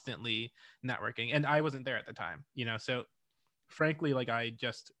constantly networking. And I wasn't there at the time, so frankly, I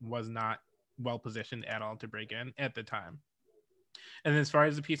just was not well positioned at all to break in at the time. And as far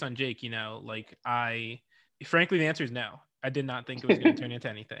as the piece on Jake, frankly, the answer is no. I did not think it was going to turn into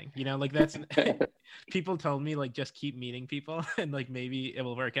anything. That's people told me just keep meeting people and maybe it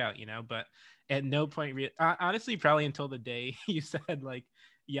will work out, but at no point honestly, probably until the day you said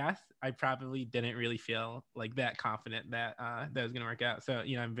yes, I probably didn't really feel that confident that that was going to work out. So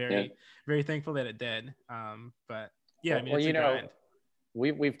I'm very very thankful that it did. But yeah, I mean, it's a grind.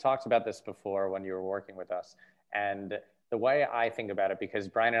 We've talked about this before when you were working with us, and the way I think about it, because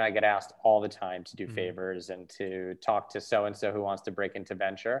Brian and I get asked all the time to do favors and to talk to so-and-so who wants to break into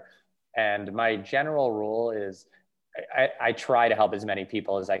venture. And my general rule is I try to help as many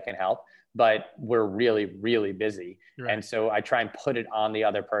people as I can help, but we're really, really busy. Right. And so I try and put it on the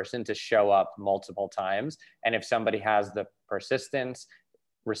other person to show up multiple times. And if somebody has the persistence,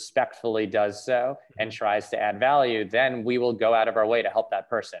 respectfully does so and tries to add value, then we will go out of our way to help that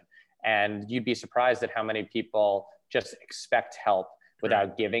person. And you'd be surprised at how many people just expect help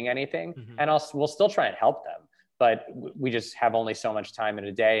without giving anything. And we'll still try and help them, but we just have only so much time in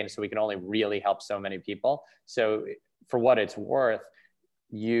a day. And so we can only really help so many people. So for what it's worth,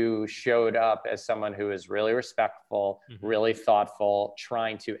 you showed up as someone who is really respectful, really thoughtful,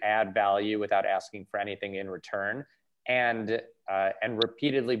 trying to add value without asking for anything in return, and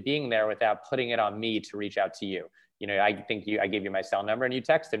repeatedly being there without putting it on me to reach out to you. I think I gave you my cell number, and you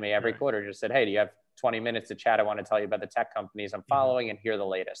texted me every quarter, just said, hey, do you have 20 minutes to chat? I want to tell you about the tech companies I'm following and hear the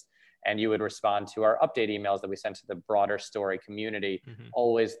latest. and you would respond to our update emails that we sent to the broader story community,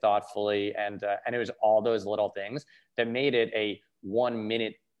 always thoughtfully. And it was all those little things that made it a 1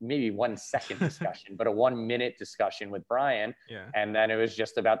 minute, maybe 1 second discussion, but a 1 minute discussion with Brian. Yeah. And then it was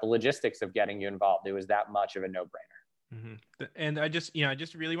just about the logistics of getting you involved. It was that much of a no-brainer. And I just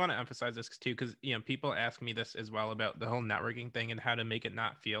really want to emphasize this too, because, people ask me this as well about the whole networking thing and how to make it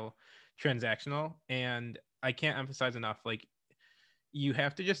not feel transactional. And I can't emphasize enough, like, you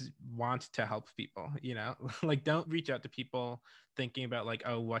have to just want to help people, like, don't reach out to people thinking about like,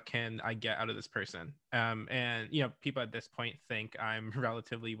 oh, what can I get out of this person? And, people at this point think I'm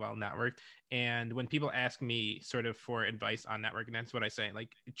relatively well networked. And when people ask me sort of for advice on networking, that's what I say,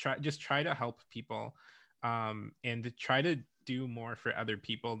 like, try to help people. And to try to do more for other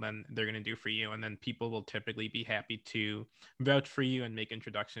people than they're going to do for you. And then people will typically be happy to vouch for you and make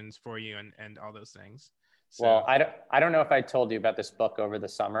introductions for you and all those things. So, well, I don't know if I told you about this book over the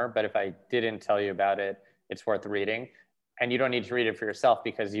summer, but if I didn't tell you about it, it's worth reading. And you don't need to read it for yourself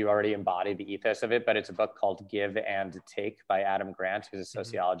because you already embody the ethos of it, but it's a book called Give and Take by Adam Grant, who's a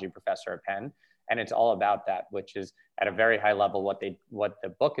sociology professor at Penn. And it's all about that, which is at a very high level, what the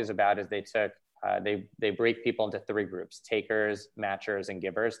book is about is they break people into 3 groups: takers, matchers, and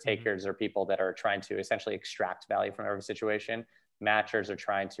givers. Takers are people that are trying to essentially extract value from every situation. Matchers are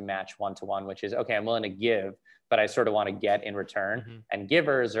trying to match one-to-one, which is, okay, I'm willing to give, but I sort of want to get in return. And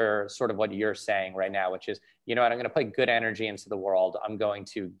givers are sort of what you're saying right now, which is, I'm going to put good energy into the world. I'm going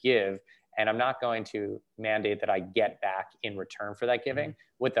to give, and I'm not going to mandate that I get back in return for that giving,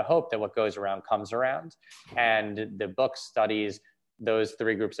 with the hope that what goes around comes around. And the book studies those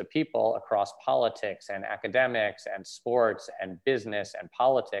 3 groups of people across politics and academics and sports and business and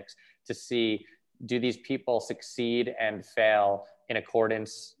politics to see, do these people succeed and fail in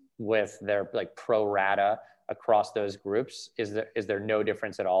accordance with their like pro rata across those groups? Is there no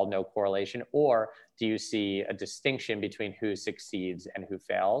difference at all, no correlation? Or do you see a distinction between who succeeds and who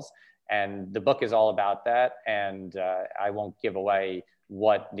fails? And the book is all about that. And I won't give away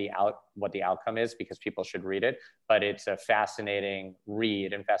what the outcome is because people should read it, but it's a fascinating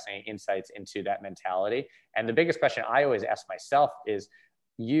read and fascinating insights into that mentality. And the biggest question I always ask myself is,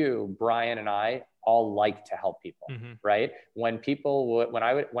 you, Brian, and I all like to help people, right? When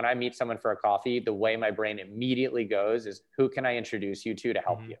I meet someone for a coffee, the way my brain immediately goes is, who can I introduce you to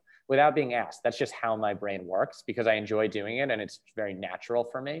help you? Without being asked. That's just how my brain works because I enjoy doing it and it's very natural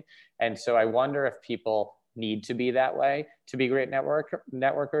for me. And so I wonder if people need to be that way to be great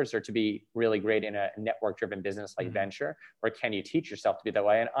networkers, or to be really great in a network-driven business like venture, or can you teach yourself to be that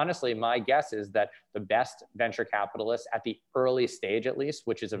way? And honestly, my guess is that the best venture capitalists at the early stage, at least,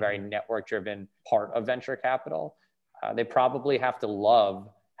 which is a very network-driven part of venture capital, they probably have to love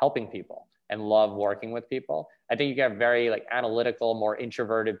helping people and love working with people. I think you get very like analytical, more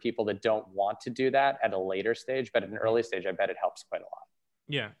introverted people that don't want to do that at a later stage, but at an early stage, I bet it helps quite a lot.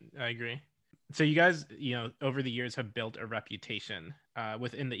 Yeah, I agree. So you guys, over the years have built a reputation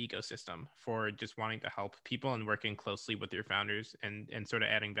within the ecosystem for just wanting to help people and working closely with your founders and sort of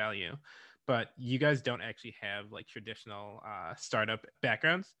adding value. But you guys don't actually have like traditional startup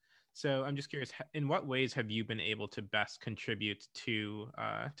backgrounds. So I'm just curious, in what ways have you been able to best contribute to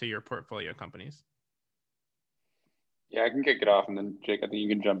your portfolio companies? Yeah, I can kick it off, and then Jake, I think you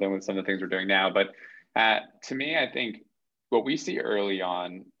can jump in with some of the things we're doing now. But to me, I think what we see early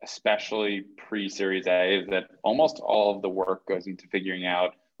on, especially pre-Series A, is that almost all of the work goes into figuring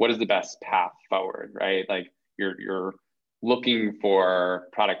out what is the best path forward, right? Like you're looking for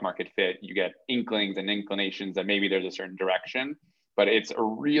product market fit. You get inklings and inclinations that maybe there's a certain direction, but it's a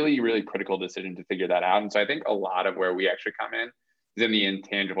really, really critical decision to figure that out. And so I think a lot of where we actually come in is in the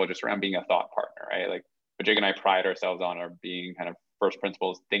intangible, just around being a thought partner, right? Like what Jake and I pride ourselves on are being kind of first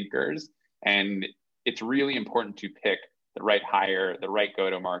principles thinkers. And it's really important to pick the right hire, the right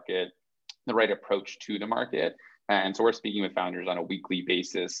go-to-market, the right approach to the market. And so we're speaking with founders on a weekly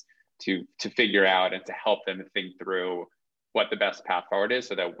basis to figure out and to help them think through what the best path forward is,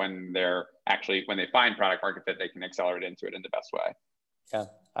 so that when they find product market fit, they can accelerate into it in the best way. Yeah,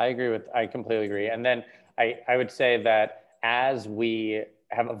 I completely agree. And then I would say that as we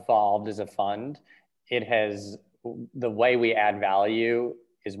have evolved as a fund, the way we add value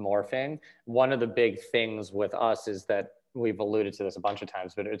is morphing. One of the big things with us is that we've alluded to this a bunch of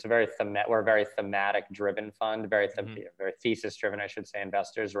times, but we're a very thematic driven fund, very thesis driven, I should say,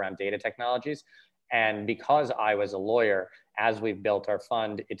 investors around data technologies. And because I was a lawyer, as we've built our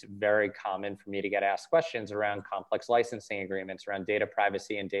fund, it's very common for me to get asked questions around complex licensing agreements, around data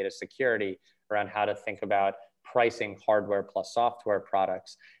privacy and data security, around how to think about pricing hardware plus software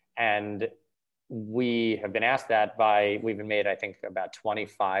products. And we have been asked that we've been made, I think, about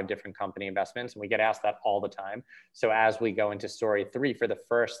 25 different company investments, and we get asked that all the time. So as we go into story 3, for the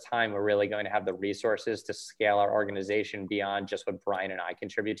first time, we're really going to have the resources to scale our organization beyond just what Brian and I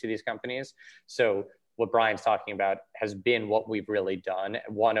contribute to these companies. So what Brian's talking about has been what we've really done.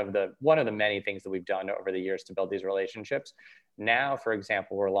 One of the many things that we've done over the years to build these relationships. Now, for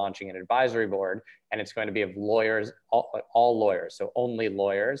example, we're launching an advisory board, and it's going to be of lawyers, all lawyers, so only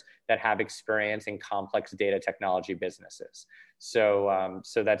lawyers that have experience in complex data technology businesses. So,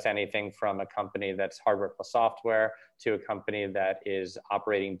 so that's anything from a company that's hardware plus software to a company that is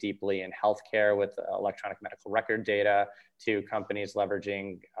operating deeply in healthcare with electronic medical record data, to companies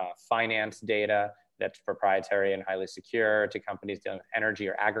leveraging finance data that's proprietary and highly secure, to companies dealing with energy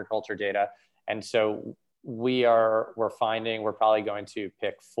or agriculture data. And so we're probably going to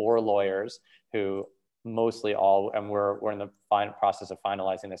pick 4 lawyers who mostly all, and we're in the process of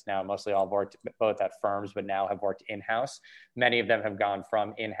finalizing this now, mostly all worked both at firms, but now have worked in-house. Many of them have gone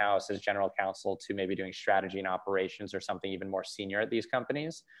from in-house as general counsel to maybe doing strategy and operations or something even more senior at these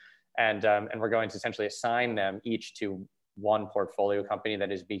companies. And we're going to essentially assign them each to one portfolio company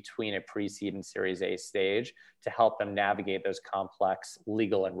that is between a pre-seed and Series A stage to help them navigate those complex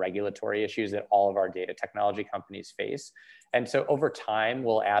legal and regulatory issues that all of our data technology companies face. And so over time,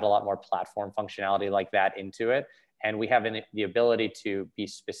 we'll add a lot more platform functionality like that into it. And we have the ability to be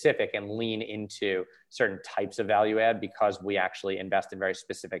specific and lean into certain types of value add because we actually invest in very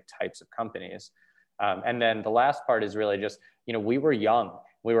specific types of companies. And then the last part is really just, we were young,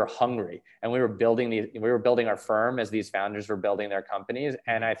 we were hungry, and we were building our firm as these founders were building their companies.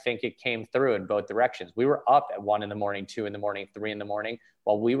 And I think it came through in both directions. We were up at 1 a.m, 2 a.m, 3 a.m,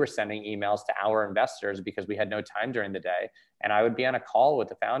 while we were sending emails to our investors because we had no time during the day. And I would be on a call with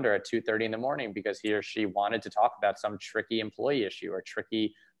the founder at 2:30 in the morning because he or she wanted to talk about some tricky employee issue or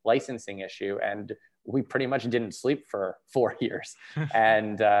tricky licensing issue. And we pretty much didn't sleep for 4 years.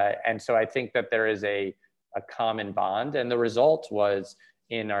 And so I think that there is a common bond. And the result was,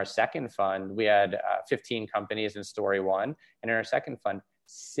 in our second fund, we had 15 companies in Story 1. And in our second fund,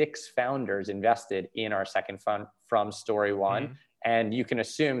 6 founders invested in our second fund from Story 1. Mm-hmm. And you can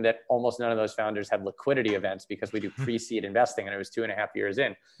assume that almost none of those founders have liquidity events because we do pre-seed investing, and it was 2.5 years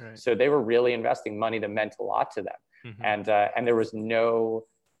in. Right. So they were really investing money that meant a lot to them. Mm-hmm. And there was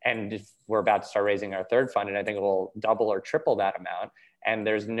and we're about to start raising our third fund, and I think it will double or triple that amount. And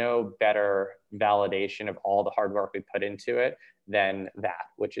there's no better validation of all the hard work we put into it than that,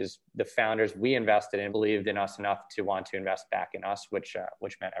 which is the founders we invested in believed in us enough to want to invest back in us, which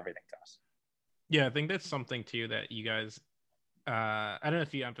meant everything to us. Yeah, I think that's something too that you guys, I don't know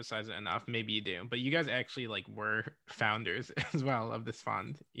if you emphasize it enough, maybe you do, but you guys actually were founders as well of this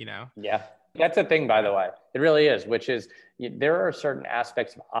fund, Yeah. That's a thing, by the way. It really is, which is there are certain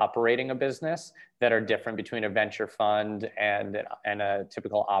aspects of operating a business that are different between a venture fund and a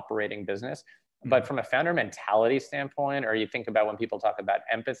typical operating business. But from a founder mentality standpoint, or you think about when people talk about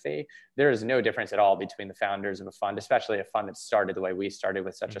empathy, there is no difference at all between the founders of a fund, especially a fund that started the way we started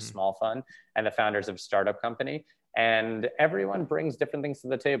with such a small fund, and the founders of a startup company. And everyone brings different things to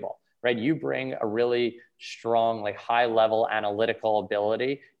the table, right? You bring a really strong, high level analytical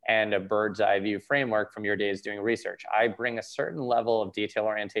ability and a bird's eye view framework from your days doing research. I bring a certain level of detail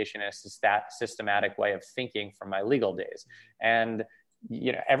orientation and a systematic way of thinking from my legal days. And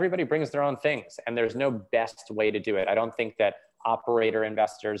everybody brings their own things, and there's no best way to do it. I don't think that operator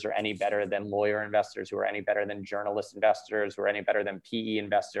investors are any better than lawyer investors, who are any better than journalist investors, who are any better than PE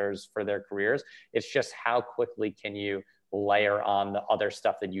investors for their careers. It's just how quickly can you layer on the other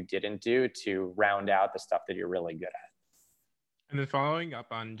stuff that you didn't do to round out the stuff that you're really good at. And then following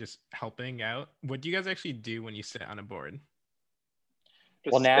up on just helping out, what do you guys actually do when you sit on a board?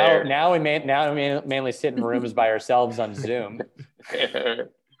 Well, now we mainly sit in rooms by ourselves on Zoom.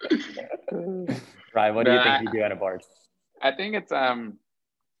 Ryan, what do you think you do on a board? I think it's I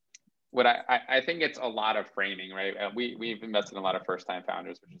think it's a lot of framing, right? We've invested in a lot of first-time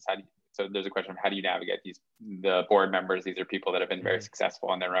founders, which is so there's a question of how do you navigate the board members? These are people that have been very successful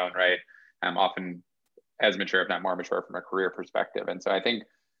on their own, right? Often as mature, if not more mature from a career perspective. And so I think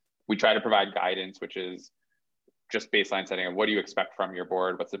we try to provide guidance, which is just baseline setting of what do you expect from your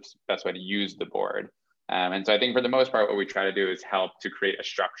board? What's the best way to use the board? And so I think for the most part, what we try to do is help to create a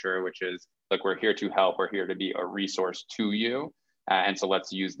structure, which is, look, we're here to help. We're here to be a resource to you. And so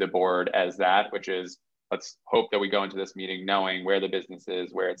let's use the board as that, which is, let's hope that we go into this meeting knowing where the business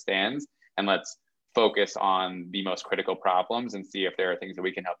is, where it stands, and let's focus on the most critical problems and see if there are things that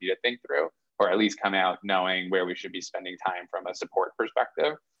we can help you to think through, or at least come out knowing where we should be spending time from a support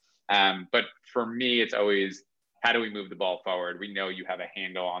perspective. But for me, it's always how do we move the ball forward? We know you have a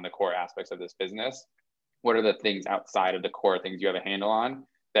handle on the core aspects of this business. What are the things outside of the core things you have a handle on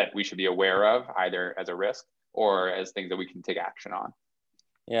that we should be aware of, either as a risk or as things that we can take action on?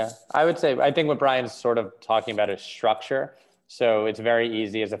 Yeah, I would say, I think what Brian's sort of talking about is structure. So it's very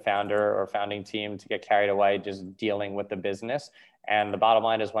easy as a founder or founding team to get carried away just dealing with the business. And the bottom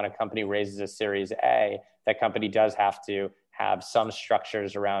line is when a company raises a Series A, that company does have to have some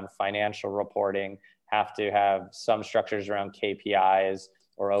structures around financial reporting, have to have some structures around KPIs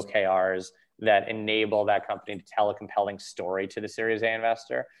or OKRs that enable that company to tell a compelling story to the Series A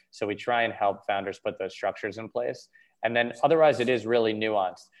investor. So we try and help founders put those structures in place. And then otherwise it is really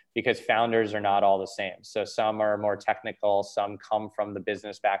nuanced because founders are not all the same. So some are more technical, some come from the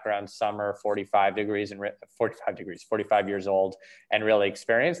business background, some are 45 years old and really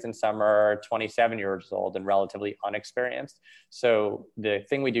experienced, and some are 27 years old and relatively unexperienced. So the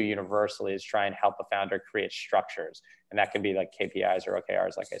thing we do universally is try and help a founder create structures. And that can be like KPIs or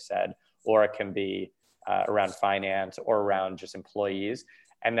OKRs, like I said, or it can be around finance or around just employees.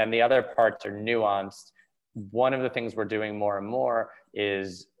 And then the other parts are nuanced. One of the things we're doing more and more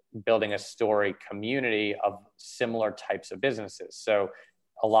is building a story community of similar types of businesses. So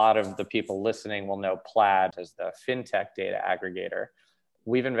a lot of the people listening will know Plaid as the fintech data aggregator.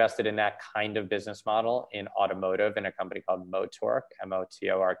 We've invested in that kind of business model in automotive in a company called Motorq,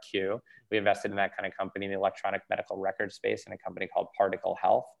 MOTORQ. We invested in that kind of company in the electronic medical record space in a company called Particle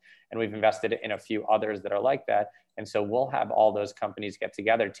Health. And we've invested in a few others that are like that. And so we'll have all those companies get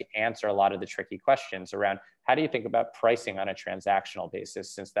together to answer a lot of the tricky questions around how do you think about pricing on a transactional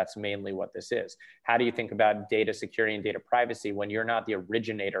basis, since that's mainly what this is? How do you think about data security and data privacy when you're not the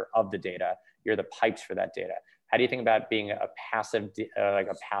originator of the data, you're the pipes for that data? How do you think about being a passive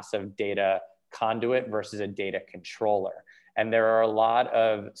data conduit versus a data controller? And there are a lot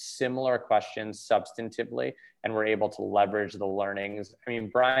of similar questions substantively, and we're able to leverage the learnings. I mean,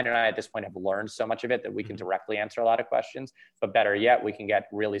 Brian and I at this point have learned so much of it that we can directly answer a lot of questions, but better yet, we can get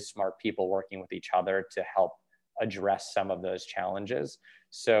really smart people working with each other to help address some of those challenges.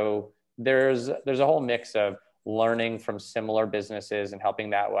 So there's a whole mix of learning from similar businesses and helping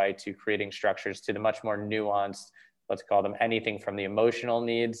that way to creating structures to the much more nuanced, let's call them anything from the emotional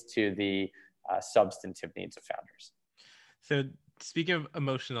needs to the substantive needs of founders. So speaking of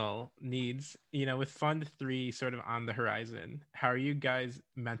emotional needs, with Fund 3 sort of on the horizon, how are you guys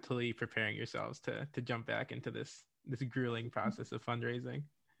mentally preparing yourselves to jump back into this grueling process of fundraising?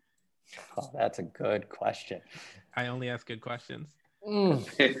 Oh, that's a good question. I only ask good questions. I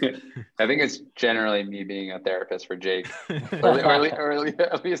think it's generally me being a therapist for Jake, or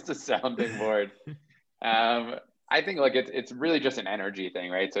at least a sounding board. I think like it's really just an energy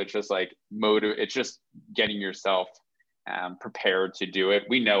thing, right? So it's just like it's just getting yourself prepared to do it.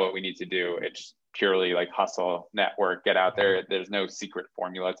 We know what we need to do. It's purely like hustle, network, get out there. There's no secret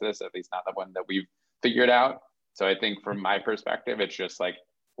formula to this, at least not the one that we've figured out. So I think from my perspective, it's just like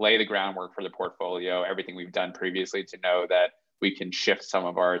lay the groundwork for the portfolio, everything we've done previously to know that we can shift some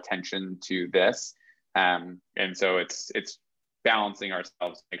of our attention to this. And so it's balancing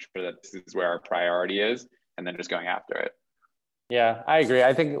ourselves to make sure that this is where our priority is, and then just going after it. Yeah, I agree.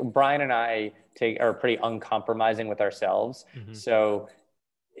 I think Brian and I are pretty uncompromising with ourselves. Mm-hmm. So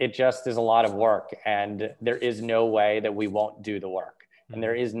it just is a lot of work, and there is no way that we won't do the work. Mm-hmm. And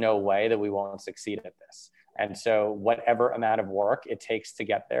there is no way that we won't succeed at this. And so whatever amount of work it takes to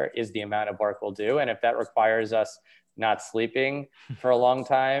get there is the amount of work we'll do. And if that requires us not sleeping for a long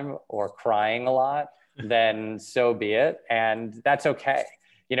time or crying a lot, then so be it. And that's okay.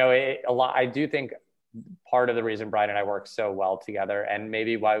 I do think part of the reason Brian and I work so well together, and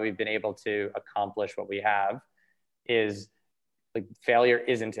maybe why we've been able to accomplish what we have, is like failure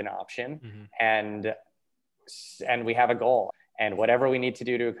isn't an option. Mm-hmm. And we have a goal, and whatever we need to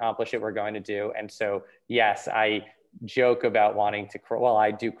do to accomplish it, we're going to do. And so, yes, I joke about wanting to cry. Well,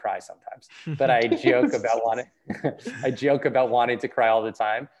 I do cry sometimes, but I joke about wanting to cry all the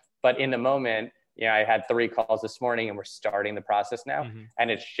time. But in the moment, I had 3 calls this morning, and we're starting the process now. Mm-hmm.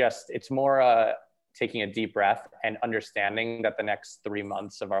 And it's more taking a deep breath and understanding that the next 3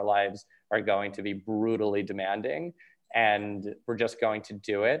 months of our lives are going to be brutally demanding, and we're just going to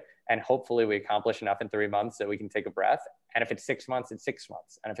do it. And hopefully we accomplish enough in 3 months that we can take a breath. And if it's 6 months, it's 6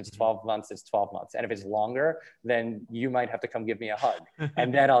 months. And if it's 12 months, it's 12 months. And if it's longer, then you might have to come give me a hug,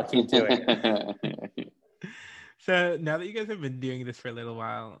 and then I'll keep doing it. So now that you guys have been doing this for a little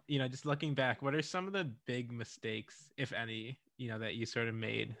while, just looking back, what are some of the big mistakes, if any, that you sort of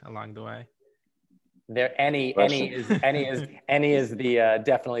made along the way? Any is the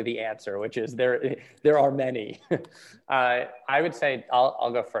definitely the answer, which is there are many. I would say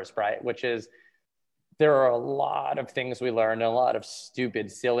I'll go first, Brian, which is there are a lot of things we learned, a lot of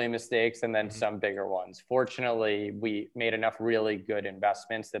stupid, silly mistakes, and then some bigger ones. Fortunately, we made enough really good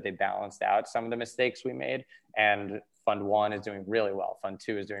investments that they balanced out some of the mistakes we made. And Fund 1 is doing really well. Fund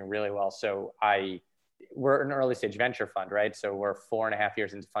 2 is doing really well. So we're an early stage venture fund, right? So we're 4.5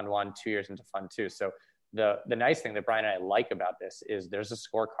 years into Fund 1, 2 years into Fund 2. So the nice thing that Brian and I like about this is there's a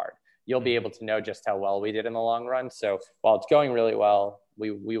scorecard. You'll be able to know just how well we did in the long run. So while it's going really well,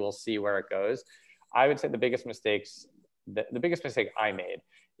 we will see where it goes. I would say the biggest mistake I made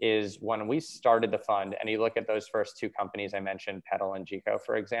is when we started the fund, and you look at those first two companies I mentioned, Petal and Gico,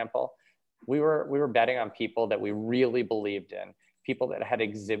 for example, we were betting on people that we really believed in, people that had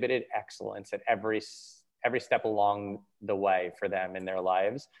exhibited excellence at every step along the way for them in their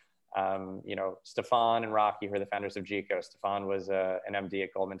lives. Stefan and Rocky, who are the founders of Gico. Stefan was an MD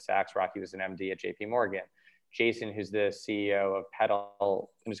at Goldman Sachs. Rocky was an MD at JP Morgan. Jason, who's the CEO of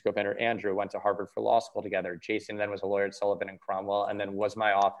Petal, and his co-founder Andrew went to Harvard for law school together. Jason then was a lawyer at Sullivan and Cromwell, and then was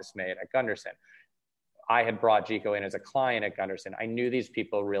my office mate at Gunderson. I had brought Gico in as a client at Gunderson. I knew these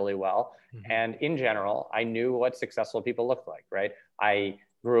people really well. And in general, I knew what successful people looked like, right? I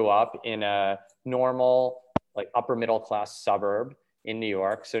grew up in a normal, like upper middle class suburb in New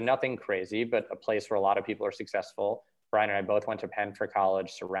York. So nothing crazy, but a place where a lot of people are successful. Brian and I both went to Penn for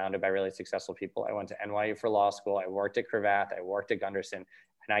college, surrounded by really successful people. I went to NYU for law school. I worked at Cravath. I worked at Gunderson,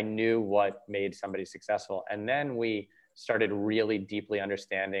 and I knew what made somebody successful. And then we started really deeply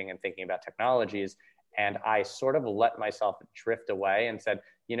understanding and thinking about technologies. And I sort of let myself drift away and said,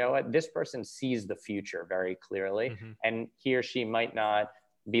 you know what, this person sees the future very clearly, and he or she might not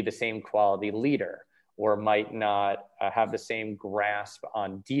be the same quality leader, or might not have the same grasp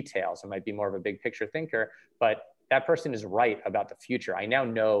on details. It might be more of a big picture thinker, but that person is right about the future. I now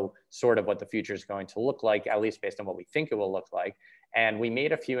know sort of what the future is going to look like, at least based on what we think it will look like. And we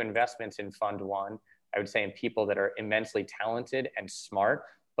made a few investments in Fund 1, I would say in people that are immensely talented and smart,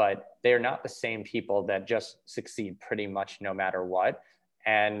 but they're not the same people that just succeed pretty much no matter what.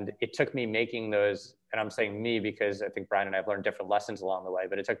 And it took me making those, and I'm saying me because I think Brian and I have learned different lessons along the way,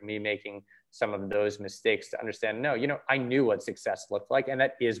 but it took me making some of those mistakes to understand, no, I knew what success looked like, and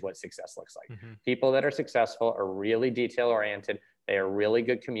that is what success looks like. People that are successful are really detail oriented. They are really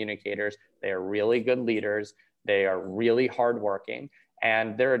good communicators. They are really good leaders. They are really hardworking.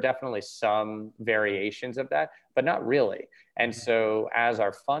 And there are definitely some variations of that, but not really. And so as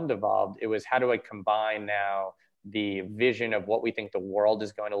our fund evolved, it was, how do I combine now the vision of what we think the world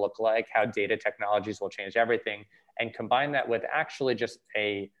is going to look like, how data technologies will change everything, and combine that with actually just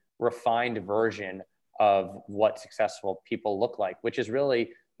a refined version of what successful people look like, which is really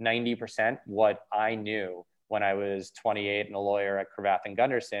 90% what I knew when I was 28 and a lawyer at Cravath and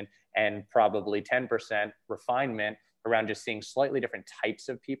Gunderson, and probably 10% refinement around just seeing slightly different types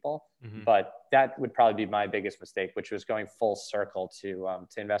of people. But that would probably be my biggest mistake, which was going full circle to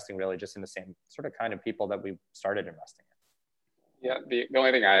investing really just in the same sort of kind of people that we started investing in. Yeah, the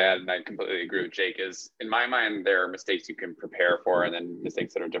only thing I add, and I completely agree with Jake, is in my mind, there are mistakes you can prepare for and then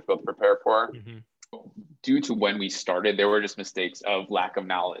mistakes that are difficult to prepare for. Due to when we started, there were just mistakes of lack of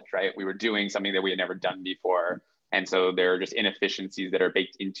knowledge, right? We were doing something that we had never done before. And so there are just inefficiencies that are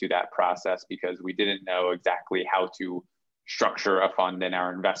baked into that process because we didn't know exactly how to structure a fund and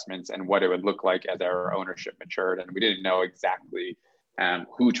our investments and what it would look like as our ownership matured. And we didn't know exactly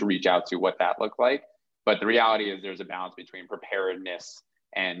who to reach out to, what that looked like. But the reality is there's a balance between preparedness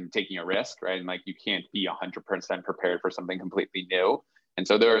and taking a risk, right? And like, you can't be 100% prepared for something completely new. And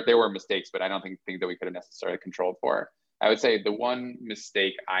so there were mistakes, but I don't think that we could have necessarily controlled for. I would say the one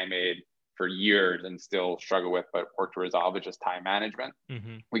mistake I made for years and still struggle with, but work to resolve, is just time management.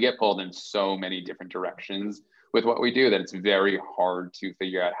 We get pulled in so many different directions with what we do that it's very hard to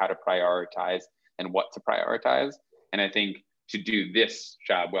figure out how to prioritize and what to prioritize. And I think to do this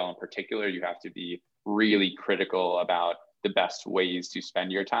job well in particular, you have to be really critical about the best ways to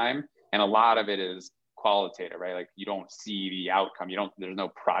spend your time. And a lot of it is qualitative, right? Like, you don't see the outcome. There's no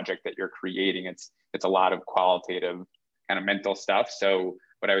project that you're creating. It's a lot of qualitative kind of mental stuff. So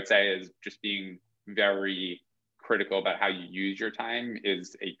what I would say is just being very critical about how you use your time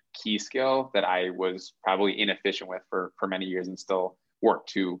is a key skill that I was probably inefficient with for many years and still work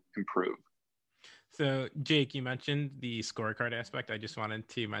to improve. So Jake, you mentioned the scorecard aspect. I just wanted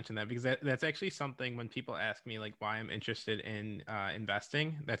to mention that because that's actually something when people ask me like why I'm interested in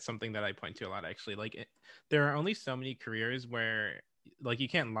investing, that's something that I point to a lot actually. Like there are only so many careers where like you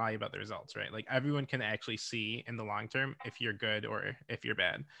can't lie about the results, right? Like everyone can actually see in the long term if you're good or if you're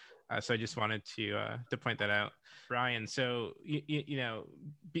bad. So I just wanted to point that out. Brian, so,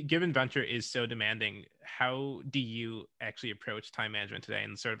 given venture is so demanding, how do you actually approach time management today,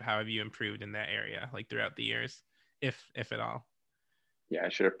 and sort of how have you improved in that area, like throughout the years, if at all? Yeah, I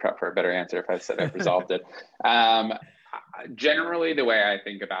should have prepped for a better answer if I said I've resolved it. Generally, the way I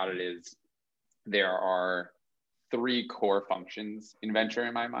think about it is there are 3 core functions in venture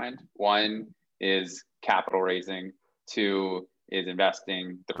in my mind. 1 is capital raising, 2 is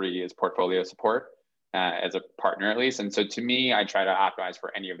investing, 3 is portfolio support, as a partner at least. And so to me, I try to optimize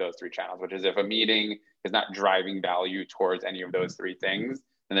for any of those 3 channels, which is if a meeting is not driving value towards any of those 3 things,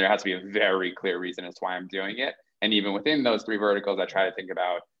 then there has to be a very clear reason as to why I'm doing it. And even within those 3 verticals, I try to think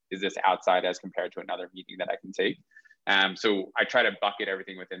about, is this outside as compared to another meeting that I can take? So I try to bucket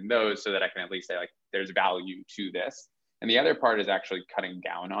everything within those so that I can at least say, like, there's value to this. And the other part is actually cutting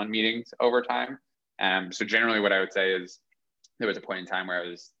down on meetings over time. So generally what I would say is there was a point in time where I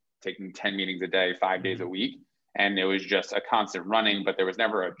was taking 10 meetings a day, 5 days a week. And it was just a constant running, but there was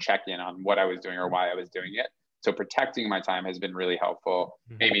never a check-in on what I was doing or why I was doing it. So protecting my time has been really helpful.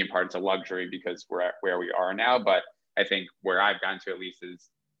 Maybe in part it's a luxury because we're at where we are now, but I think where I've gotten to at least is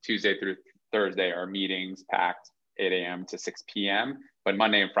Tuesday through Thursday are meetings packed 8 a.m. to 6 p.m. But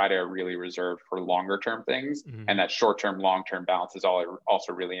Monday and Friday are really reserved for longer term things. And that short-term, long-term balance is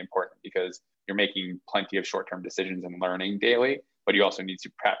also really important because you're making plenty of short-term decisions and learning daily, but you also need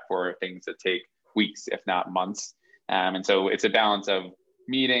to prep for things that take weeks, if not months. And so it's a balance of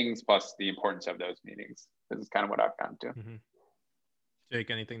meetings plus the importance of those meetings. This is kind of what I've gotten to.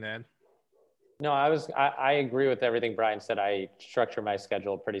 Jake, anything to add? No, I agree with everything Brian said. I structure my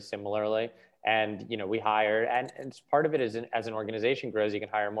schedule pretty similarly. And, we hire, and part of it is as an organization grows, you can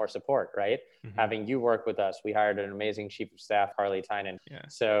hire more support, right? Having you work with us, we hired an amazing chief of staff, Carly Tynan. Yeah.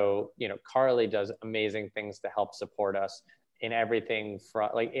 So, Carly does amazing things to help support us in everything from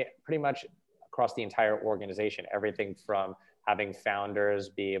pretty much across the entire organization, everything from having founders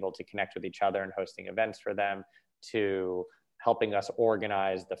be able to connect with each other and hosting events for them, to helping us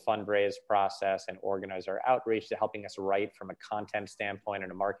organize the fundraise process and organize our outreach, to helping us write from a content standpoint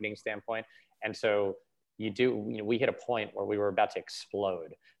and a marketing standpoint. And so we hit a point where we were about to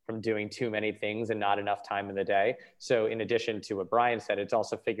explode from doing too many things and not enough time in the day. So in addition to what Brian said, it's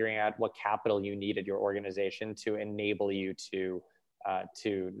also figuring out what capital you need at your organization to enable you to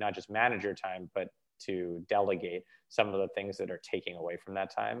not just manage your time, but to delegate some of the things that are taking away from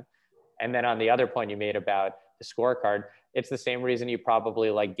that time. And then on the other point you made about the scorecard, it's the same reason you probably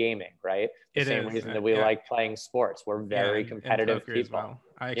like gaming, right? The same reason that we like playing sports. We're very competitive people. Well.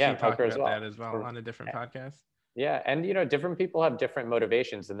 I actually talked about that as well on a different podcast. Yeah. And, different people have different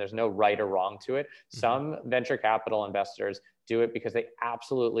motivations and there's no right or wrong to it. Some venture capital investors do it because they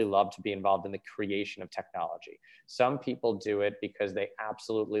absolutely love to be involved in the creation of technology. Some people do it because they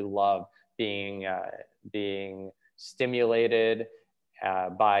absolutely love being stimulated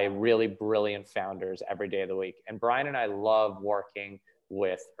by really brilliant founders every day of the week. And Brian and I love working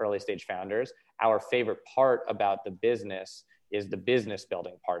with early stage founders. Our favorite part about the business is the business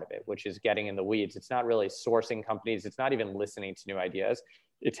building part of it, which is getting in the weeds. It's not really sourcing companies. It's not even listening to new ideas.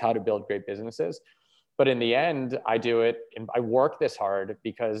 It's how to build great businesses. But in the end, I do it and I work this hard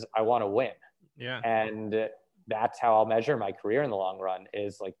because I want to win. Yeah. And that's how I'll measure my career in the long run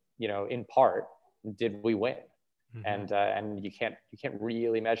is in part, did we win? And you can't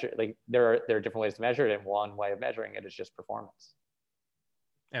really measure, there are different ways to measure it. And one way of measuring it is just performance.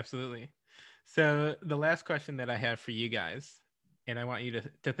 Absolutely. So the last question that I have for you guys, and I want you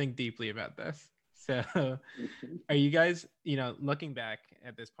to think deeply about this. So are you guys, looking back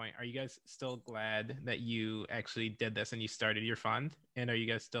at this point, are you guys still glad that you actually did this and you started your fund? And are you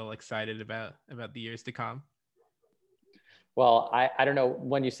guys still excited about the years to come? Well, I don't know.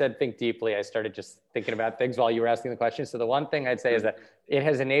 When you said think deeply, I started just thinking about things while you were asking the question. So the one thing I'd say is that it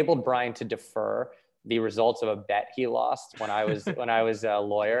has enabled Brian to defer the results of a bet he lost when I was a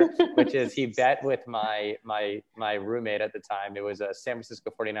lawyer, which is he bet with my roommate at the time. It was a San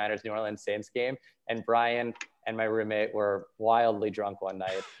Francisco 49ers New Orleans Saints game, and Brian and my roommate were wildly drunk one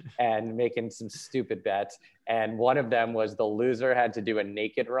night and making some stupid bets. And one of them was the loser had to do a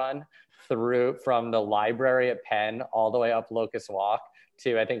naked run from the library at Penn all the way up Locust Walk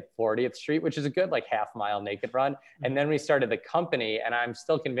to, I think, 40th Street, which is a good half-mile naked run. And then we started the company, and I'm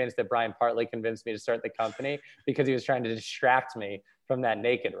still convinced that Brian partly convinced me to start the company because he was trying to distract me from that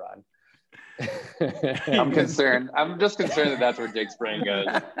naked run. I'm concerned. I'm just concerned that that's where Jake's brain goes.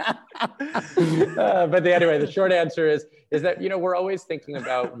 But anyway, the short answer is that, we're always thinking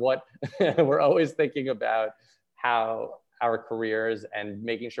about how our careers and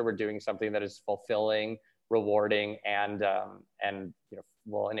making sure we're doing something that is fulfilling rewarding, and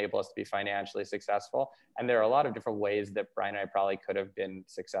will enable us to be financially successful. And there are a lot of different ways that Brian and I probably could have been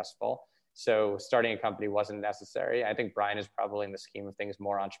successful. So starting a company wasn't necessary. I think Brian is probably, in the scheme of things,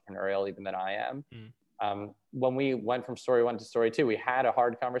 more entrepreneurial even than I am. When we went from story 1 to story 2, we had a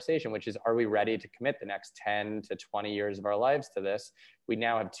hard conversation, which is, are we ready to commit the next 10 to 20 years of our lives to this? We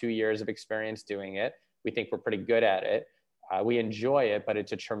now have 2 years of experience doing it. We think we're pretty good at it. We enjoy it, but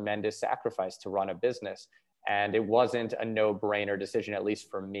it's a tremendous sacrifice to run a business. And it wasn't a no-brainer decision, at least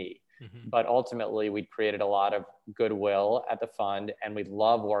for me. But ultimately, we created a lot of goodwill at the fund, and we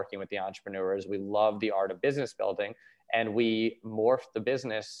love working with the entrepreneurs. We love the art of business building, and we morphed the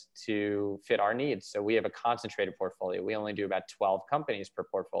business to fit our needs. So we have a concentrated portfolio. We only do about 12 companies per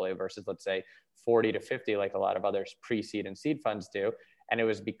portfolio versus, let's say, 40 to 50, like a lot of others pre-seed and seed funds do. And it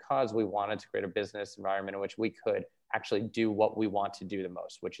was because we wanted to create a business environment in which we could actually do what we want to do the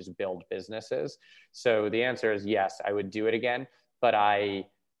most, which is build businesses. So the answer is yes, I would do it again, but I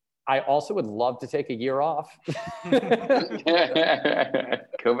also would love to take a year off.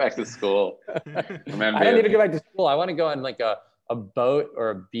 Go back to school. Remember, I don't need to go back to school. I want to go on like a boat or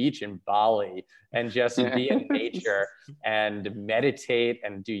a beach in Bali and just be in nature and meditate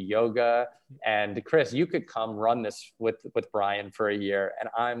and do yoga. And Chris, you could come run this with Brian for a year, and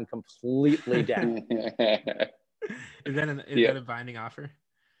I'm completely down. Is that a binding offer?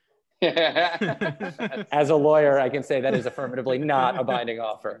 As a lawyer, I can say that is affirmatively not a binding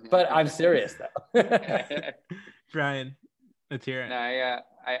offer, but I'm serious though. Brian, let's hear it. No,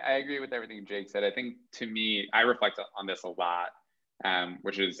 I agree with everything Jake said. I think, to me, I reflect on this a lot,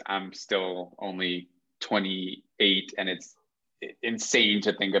 which is I'm still only 28, and it's insane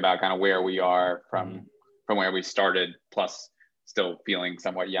to think about kind of where we are from where we started, plus still feeling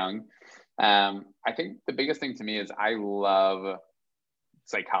somewhat young. I think the biggest thing to me is I love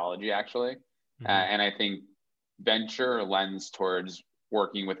psychology, actually. And I think venture lends towards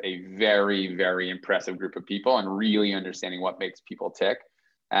working with a very, very impressive group of people and really understanding what makes people tick.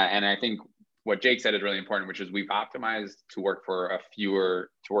 And I think what Jake said is really important, which is we've optimized to work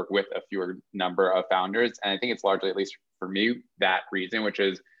with a fewer number of founders. And I think it's largely, at least for me, that reason, which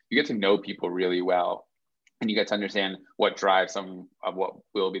is you get to know people really well. And you get to understand what drives some of what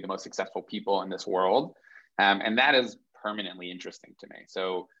will be the most successful people in this world. And that is permanently interesting to me.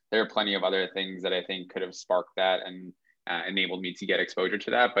 So there are plenty of other things that I think could have sparked that and enabled me to get exposure to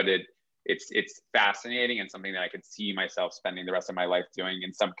that. But it's fascinating and something that I could see myself spending the rest of my life doing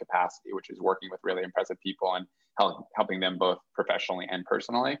in some capacity, which is working with really impressive people and helping them both professionally and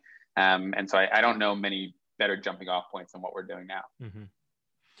personally. And so I don't know many better jumping off points than what we're doing now.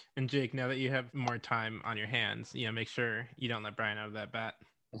 And Jake, now that you have more time on your hands, make sure you don't let Brian out of that bet.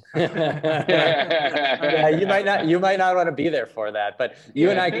 Yeah, you might not want to be there for that, but you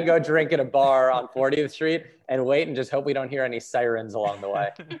and I can go drink at a bar on 40th Street and wait and just hope we don't hear any sirens along the way.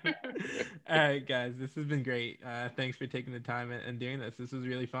 All right, guys, this has been great. Thanks for taking the time and doing this. This was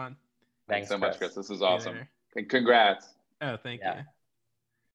really fun. Thanks so much, Chris. This was awesome. And congrats. Oh, thank you.